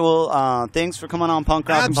 All right, well, thanks for coming on Punk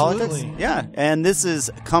Rock and Politics. Yeah, and this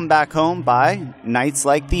is Come Back Home by Nights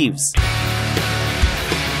Like Thieves.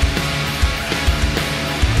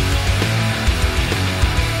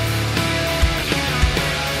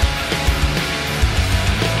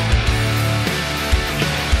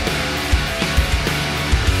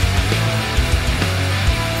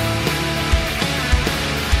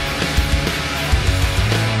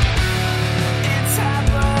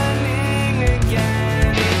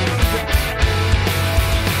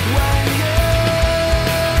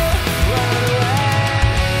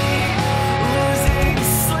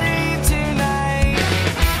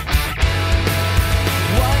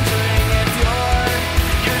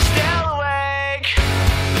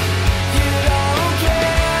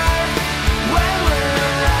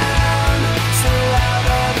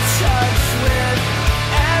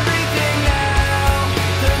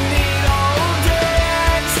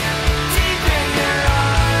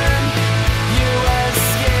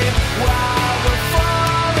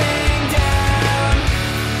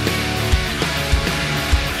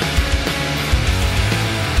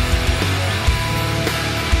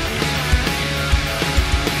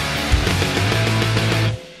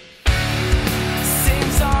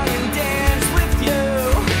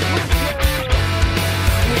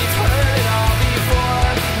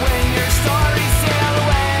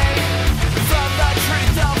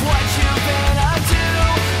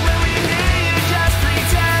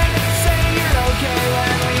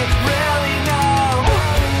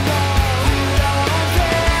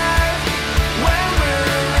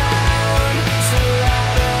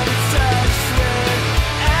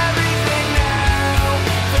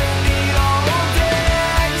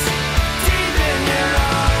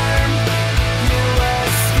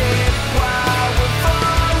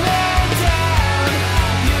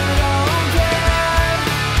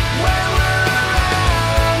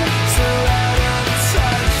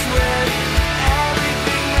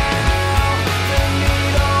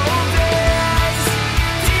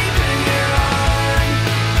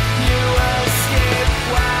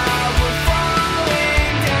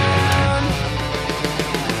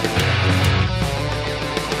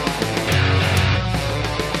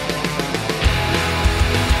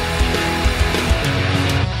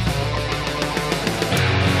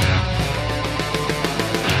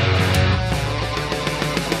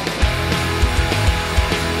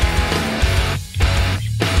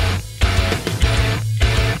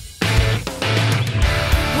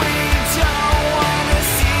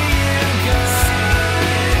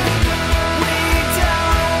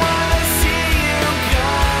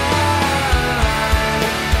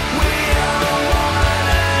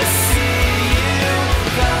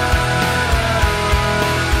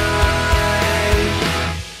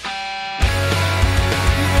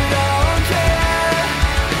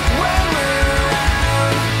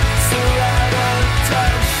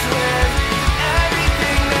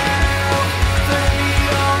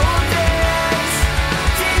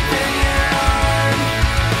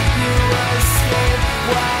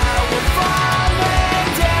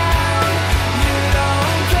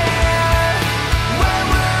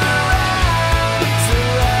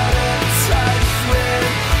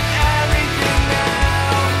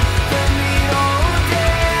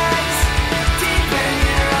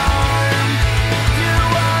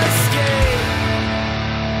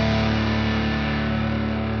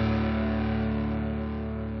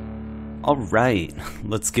 All right,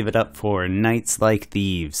 let's give it up for Nights Like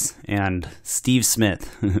Thieves and Steve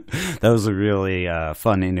Smith. That was a really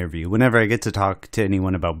fun interview. Whenever I get to talk to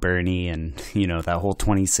anyone about Bernie and, you know, that whole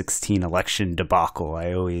 2016 election debacle,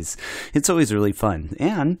 it's always really fun.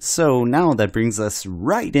 And so now that brings us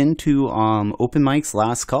right into Open Mic's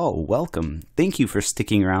last call. Welcome. Thank you for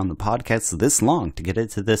sticking around the podcast this long to get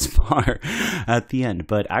it to this far at the end.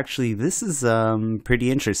 But actually, this is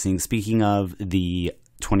pretty interesting. Speaking of the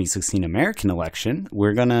 2016 American election,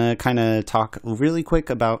 we're gonna kind of talk really quick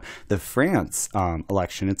about the France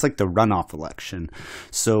election. It's like the runoff election.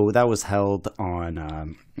 So that was held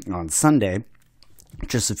on Sunday,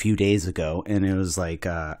 just a few days ago, and it was like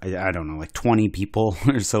I don't know, like 20 people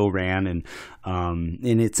or so ran, and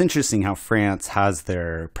it's interesting how France has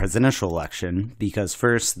their presidential election, because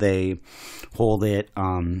first they hold it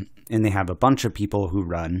and they have a bunch of people who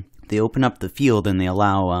run. They open up the field and they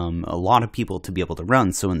allow a lot of people to be able to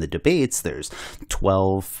run. So in the debates, there's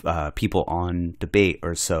 12 people on debate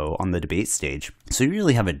or so on the debate stage. So you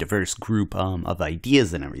really have a diverse group of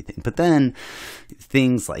ideas and everything. But then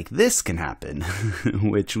things like this can happen,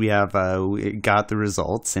 which we got the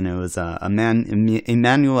results, and it was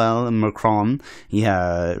Emmanuel Macron.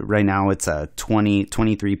 Right now it's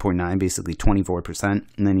 23.9, basically 24%.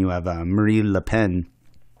 And then you have Marine Le Pen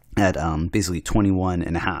at basically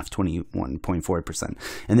 21.4%,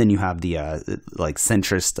 and then you have the like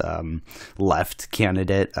centrist left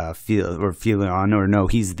candidate Fillon, or no,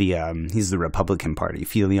 he's the Republican Party,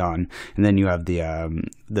 Fillon, and then you have the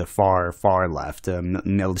far left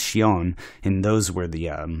Mélenchon, and those were the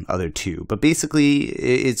other two. But basically,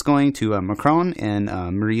 it's going to Macron and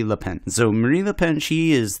Marie Le Pen. So Marie Le Pen,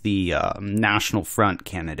 she is the National Front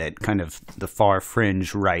candidate, kind of the far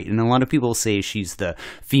fringe right, and a lot of people say she's the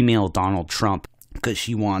female Donald Trump, because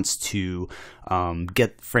she wants to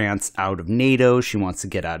get France out of NATO. She wants to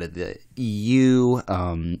get out of the EU,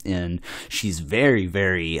 and she's very,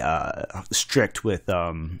 very strict with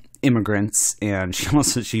immigrants. And she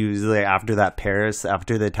was like, after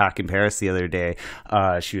the attack in Paris the other day,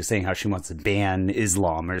 she was saying how she wants to ban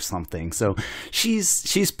Islam or something. So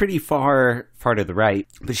she's pretty far to the right,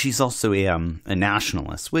 but she's also a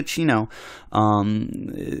nationalist, which, you know,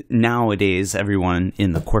 nowadays everyone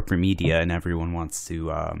in the corporate media and everyone wants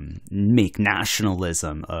to make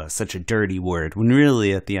nationalism such a dirty word, when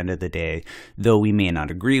really at the end of the day, though we may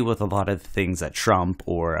not agree with a lot of the things that Trump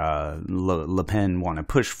or Le Pen want to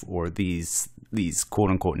push for, these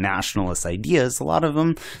quote-unquote nationalist ideas, a lot of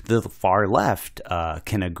them the far left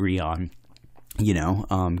can agree on. You know,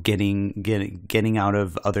 getting out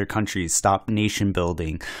of other countries, stop nation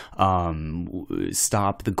building,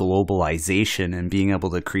 stop the globalization and being able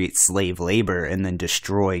to create slave labor and then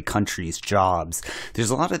destroy countries' jobs. There's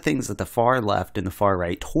a lot of things that the far left and the far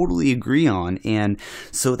right totally agree on, and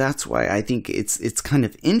so that's why I think it's kind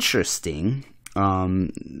of interesting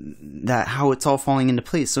that how it's all falling into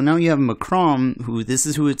place. So now you have Macron, this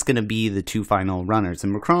is who it's going to be, the two final runners.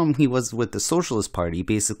 And Macron, he was with the Socialist Party.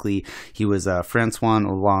 Basically, he was Francois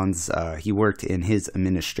Hollande's, he worked in his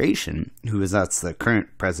administration, that's the current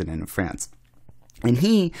president of France. And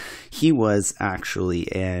he was actually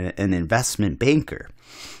an investment banker.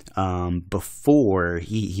 Before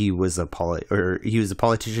he was a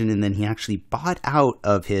politician, and then he actually bought out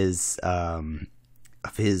of his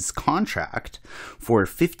contract for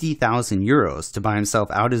 50,000 euros to buy himself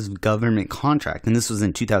out of his government contract, and this was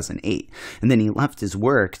in 2008. And then he left his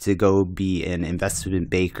work to go be an investment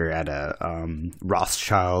banker at a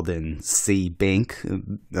Rothschild and C Bank,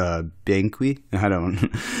 Banqui, I don't,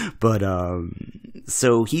 but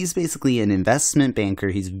so he's basically an investment banker.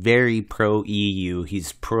 He's very pro EU.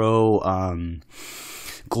 He's pro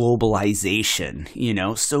globalization. You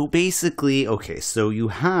know, so basically, okay, so you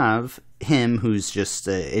have him who's just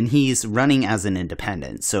and he's running as an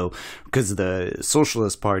independent, so because the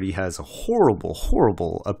Socialist Party has a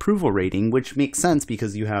horrible approval rating, which makes sense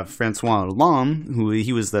because you have Francois Hollande, who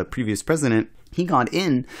he was the previous president. He got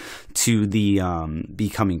in to the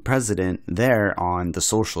becoming president there on the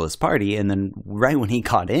Socialist Party, and then right when he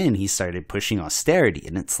got in, he started pushing austerity,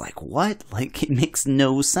 and it's like, what? Like, it makes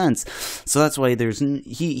no sense. So that's why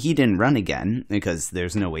he didn't run again, because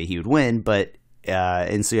there's no way he would win. But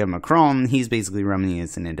and so you have Macron, he's basically running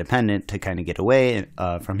as an independent to kind of get away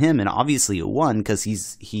from him, and obviously it won because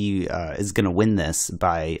he is going to win this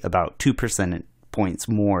by about 2% points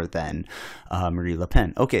more than Marie Le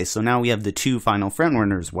Pen. Okay, so now we have the two final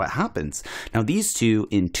frontrunners. What happens? Now these two,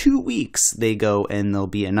 in 2 weeks, they go and there'll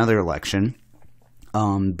be another election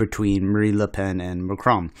between Marie Le Pen and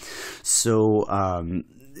Macron. So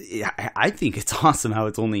I think it's awesome how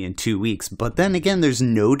it's only in 2 weeks. But then again, there's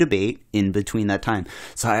no debate in between that time.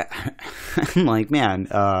 So I'm like, man,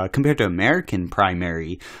 compared to American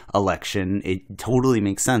primary election, it totally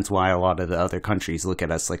makes sense why a lot of the other countries look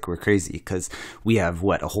at us like we're crazy, because we have,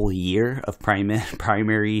 a whole year of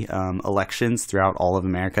primary elections throughout all of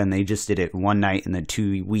America, and they just did it one night, and then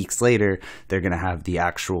 2 weeks later, they're going to have the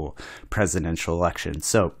actual presidential election.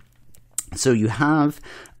 So you have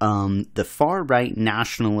the far-right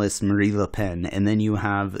nationalist Marie Le Pen, and then you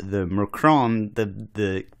have the Macron,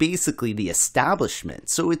 the basically the establishment.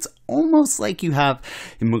 So it's almost like you have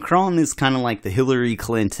Macron is kind of like the Hillary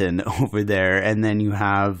Clinton over there, and then you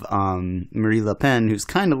have Marie Le Pen, who's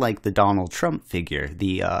kind of like the Donald Trump figure,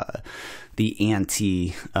 the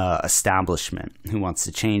anti-establishment who wants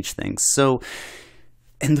to change things. So,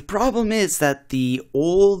 and the problem is that the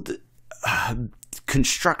old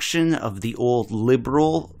construction of the old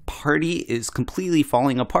liberal party is completely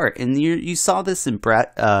falling apart, and you saw this in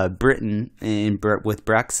Britain with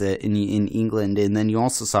Brexit in England, and then you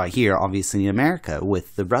also saw here, obviously, in America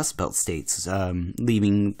with the Rust Belt states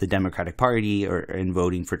leaving the Democratic Party and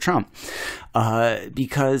voting for Trump,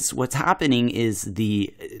 because what's happening is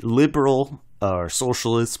the liberal or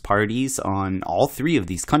socialist parties on all three of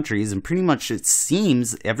these countries, and pretty much it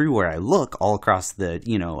seems everywhere I look, all across the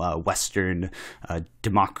Western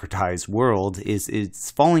democratized world,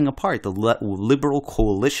 it's falling apart. The liberal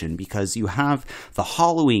coalition, because you have the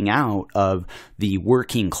hollowing out of the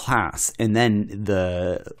working class, and then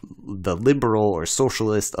the liberal or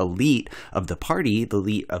socialist elite of the party,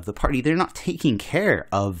 they're not taking care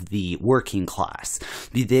of the working class.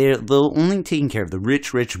 They're only taking care of the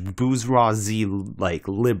rich bourgeoisie, like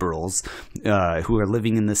liberals who are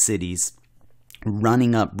living in the cities,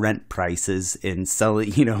 running up rent prices and selling,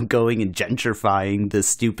 going and gentrifying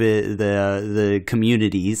the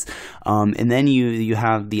communities. And then you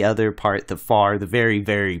have the other part, the very,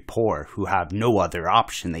 very poor, who have no other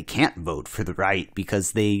option. They can't vote for the right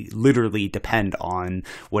because they literally depend on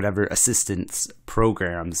whatever assistance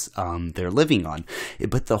programs they're living on.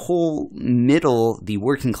 But the whole middle, the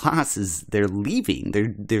working classes, they're leaving.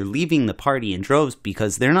 They're leaving the party in droves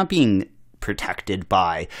because they're not being protected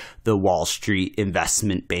by the Wall Street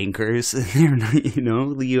investment bankers.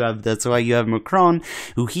 That's why you have Macron,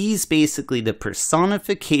 who he's basically the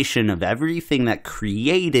personification of everything that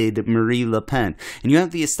created Marie Le Pen. And you have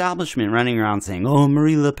the establishment running around saying, oh,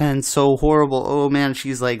 Marie Le Pen's so horrible. Oh man,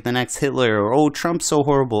 she's like the next Hitler. Or, oh, Trump's so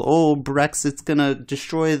horrible. Oh, Brexit's gonna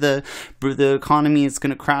destroy the economy. It's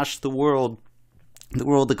gonna crash the world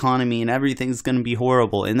economy, and everything's going to be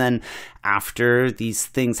horrible. And then after these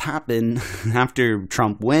things happen, after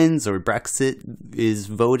Trump wins or Brexit is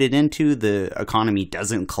voted into, the economy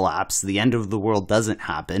doesn't collapse. The end of the world doesn't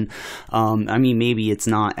happen. Maybe it's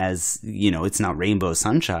not as, it's not rainbow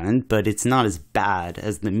sunshine, but it's not as bad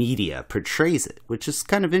as the media portrays it, which is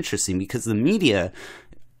kind of interesting because the media,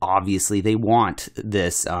 obviously, they want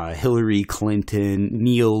this Hillary Clinton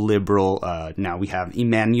neoliberal. Now we have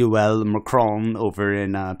Emmanuel Macron over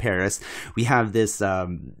in Paris. We have this,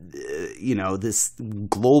 this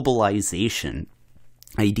globalization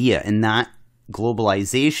idea, and that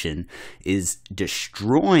globalization is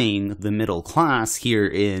destroying the middle class here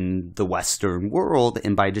in the Western world.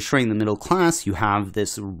 And by destroying the middle class, you have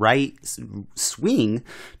this right swing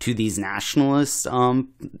to these nationalist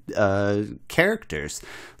characters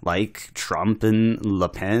like Trump and Le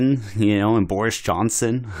Pen, and Boris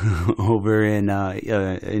Johnson over in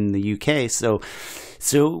the UK. So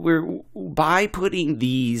we're, by putting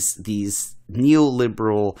these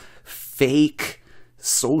neoliberal fake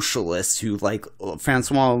socialists who, like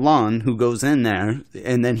Francois Hollande, who goes in there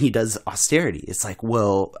and then he does austerity. It's like,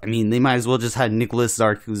 well, they might as well just have Nicolas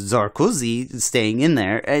Sarkozy staying in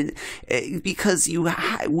there, and because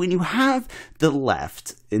when you have the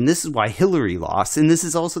left, and this is why Hillary lost, and this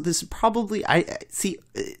is probably, I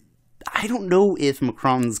don't know if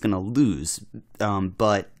Macron's going to lose,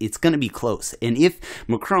 but it's going to be close. And if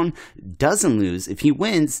Macron doesn't lose, if he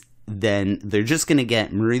wins, then they're just going to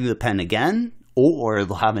get Marine Le Pen again, or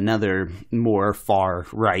they'll have another more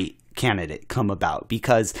far-right candidate come about.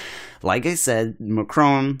 Because, like I said,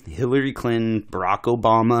 Macron, Hillary Clinton, Barack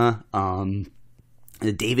Obama,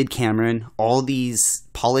 David Cameron, all these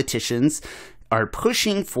politicians are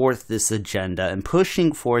pushing forth this agenda and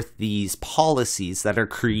pushing forth these policies that are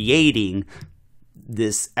creating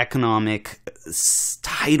this economic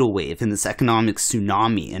tidal wave and this economic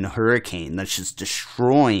tsunami and hurricane that's just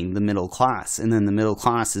destroying the middle class. And then the middle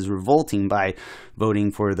class is revolting by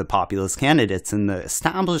voting for the populist candidates, and the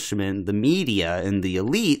establishment, the media, and the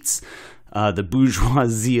elites the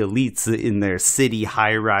bourgeoisie elites in their city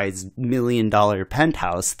high-rise $1 million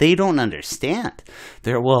penthouse, they don't understand.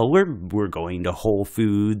 They're, well, we're going to Whole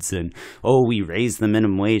Foods and, oh, we raised the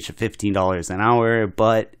minimum wage to $15 an hour,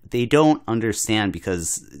 but they don't understand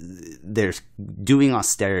because they're doing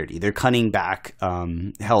austerity. They're cutting back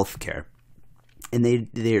healthcare. And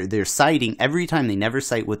they're citing, every time, they never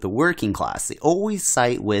cite with the working class. They always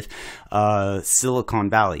cite with Silicon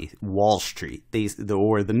Valley, Wall Street,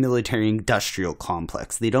 or the military-industrial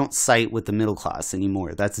complex. They don't cite with the middle class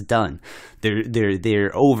anymore. That's done.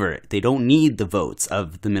 They're over it. They don't need the votes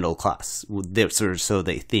of the middle class, so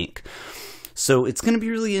they think. So it's going to be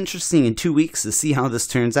really interesting in 2 weeks to see how this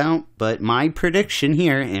turns out. But my prediction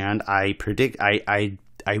here, and I predict, I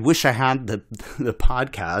wish I had the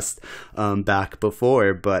podcast back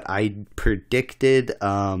before, but I predicted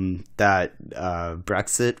that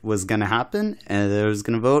Brexit was going to happen and that I was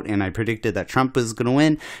going to vote, and I predicted that Trump was going to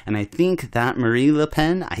win, and I think that Marine Le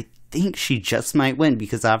Pen, I think she just might win,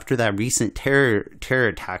 because after that recent terror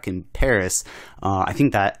attack in Paris, I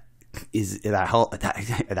think that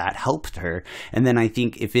helped her. And then I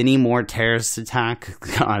think if any more terrorist attack,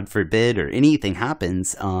 God forbid, or anything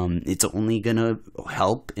happens, it's only gonna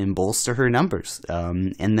help and bolster her numbers.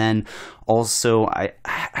 And then also I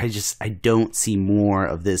don't see more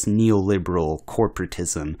of this neoliberal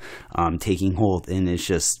corporatism taking hold, and it's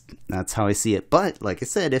just, that's how I see it. But like I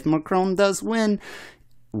said, if Macron does win,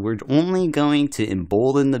 we're only going to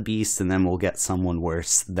embolden the beast, and then we'll get someone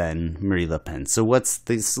worse than Marie Le Pen. So what's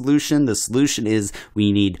the solution? The solution is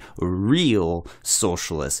we need real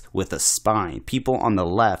socialists with a spine. People on the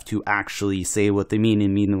left who actually say what they mean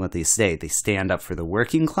and mean what they say. They stand up for the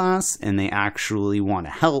working class, and they actually want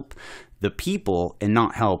to help the people and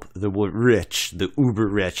not help the rich, the uber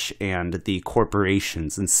rich, and the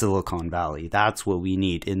corporations in Silicon Valley. That's what we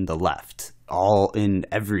need in the left. All in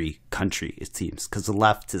every country, it seems, because the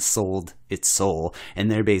left has sold its soul,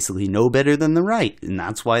 and they're basically no better than the right, and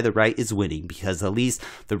that's why the right is winning, because at least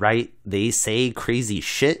the right, they say crazy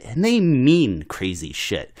shit, and they mean crazy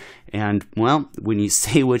shit, and, well, when you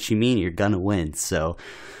say what you mean, you're gonna win. So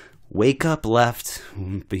wake up, left,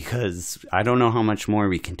 because I don't know how much more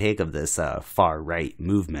we can take of this far-right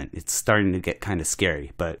movement. It's starting to get kind of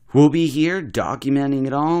scary, but we'll be here documenting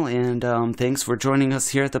it all, and thanks for joining us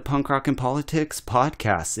here at the Punk Rock and Politics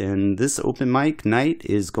podcast, and this open mic night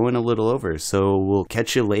is going a little over, so we'll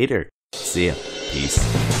catch you later. See ya. Peace.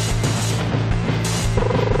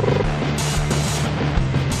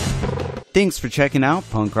 Thanks for checking out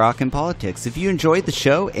Punk Rock and Politics. If you enjoyed the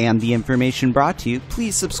show and the information brought to you,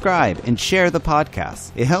 please subscribe and share the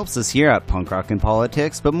podcast. It helps us here at Punk Rock and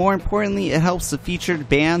Politics, but more importantly, it helps the featured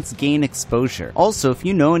bands gain exposure. Also, if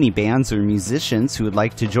you know any bands or musicians who would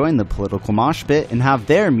like to join the political mosh pit and have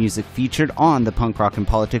their music featured on the Punk Rock and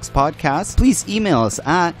Politics podcast, please email us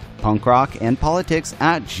at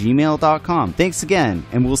punkrockandpolitics@gmail.com. Thanks again,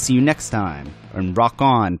 and we'll see you next time. And rock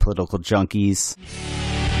on, political junkies.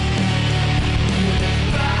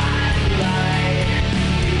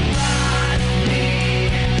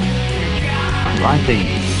 I think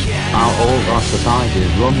all our society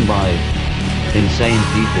is run by insane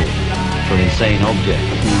people for insane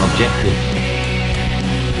objectives.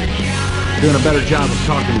 Doing a better job of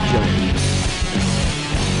talking to each other.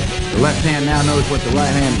 The left hand now knows what the right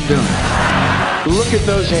hand is doing. Look at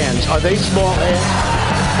those hands. Are they small hands?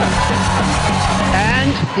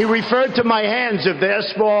 And he referred to my hands. If they're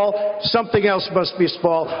small, something else must be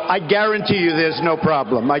small. I guarantee you there's no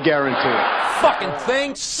problem. I guarantee it. Fucking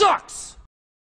thing sucks!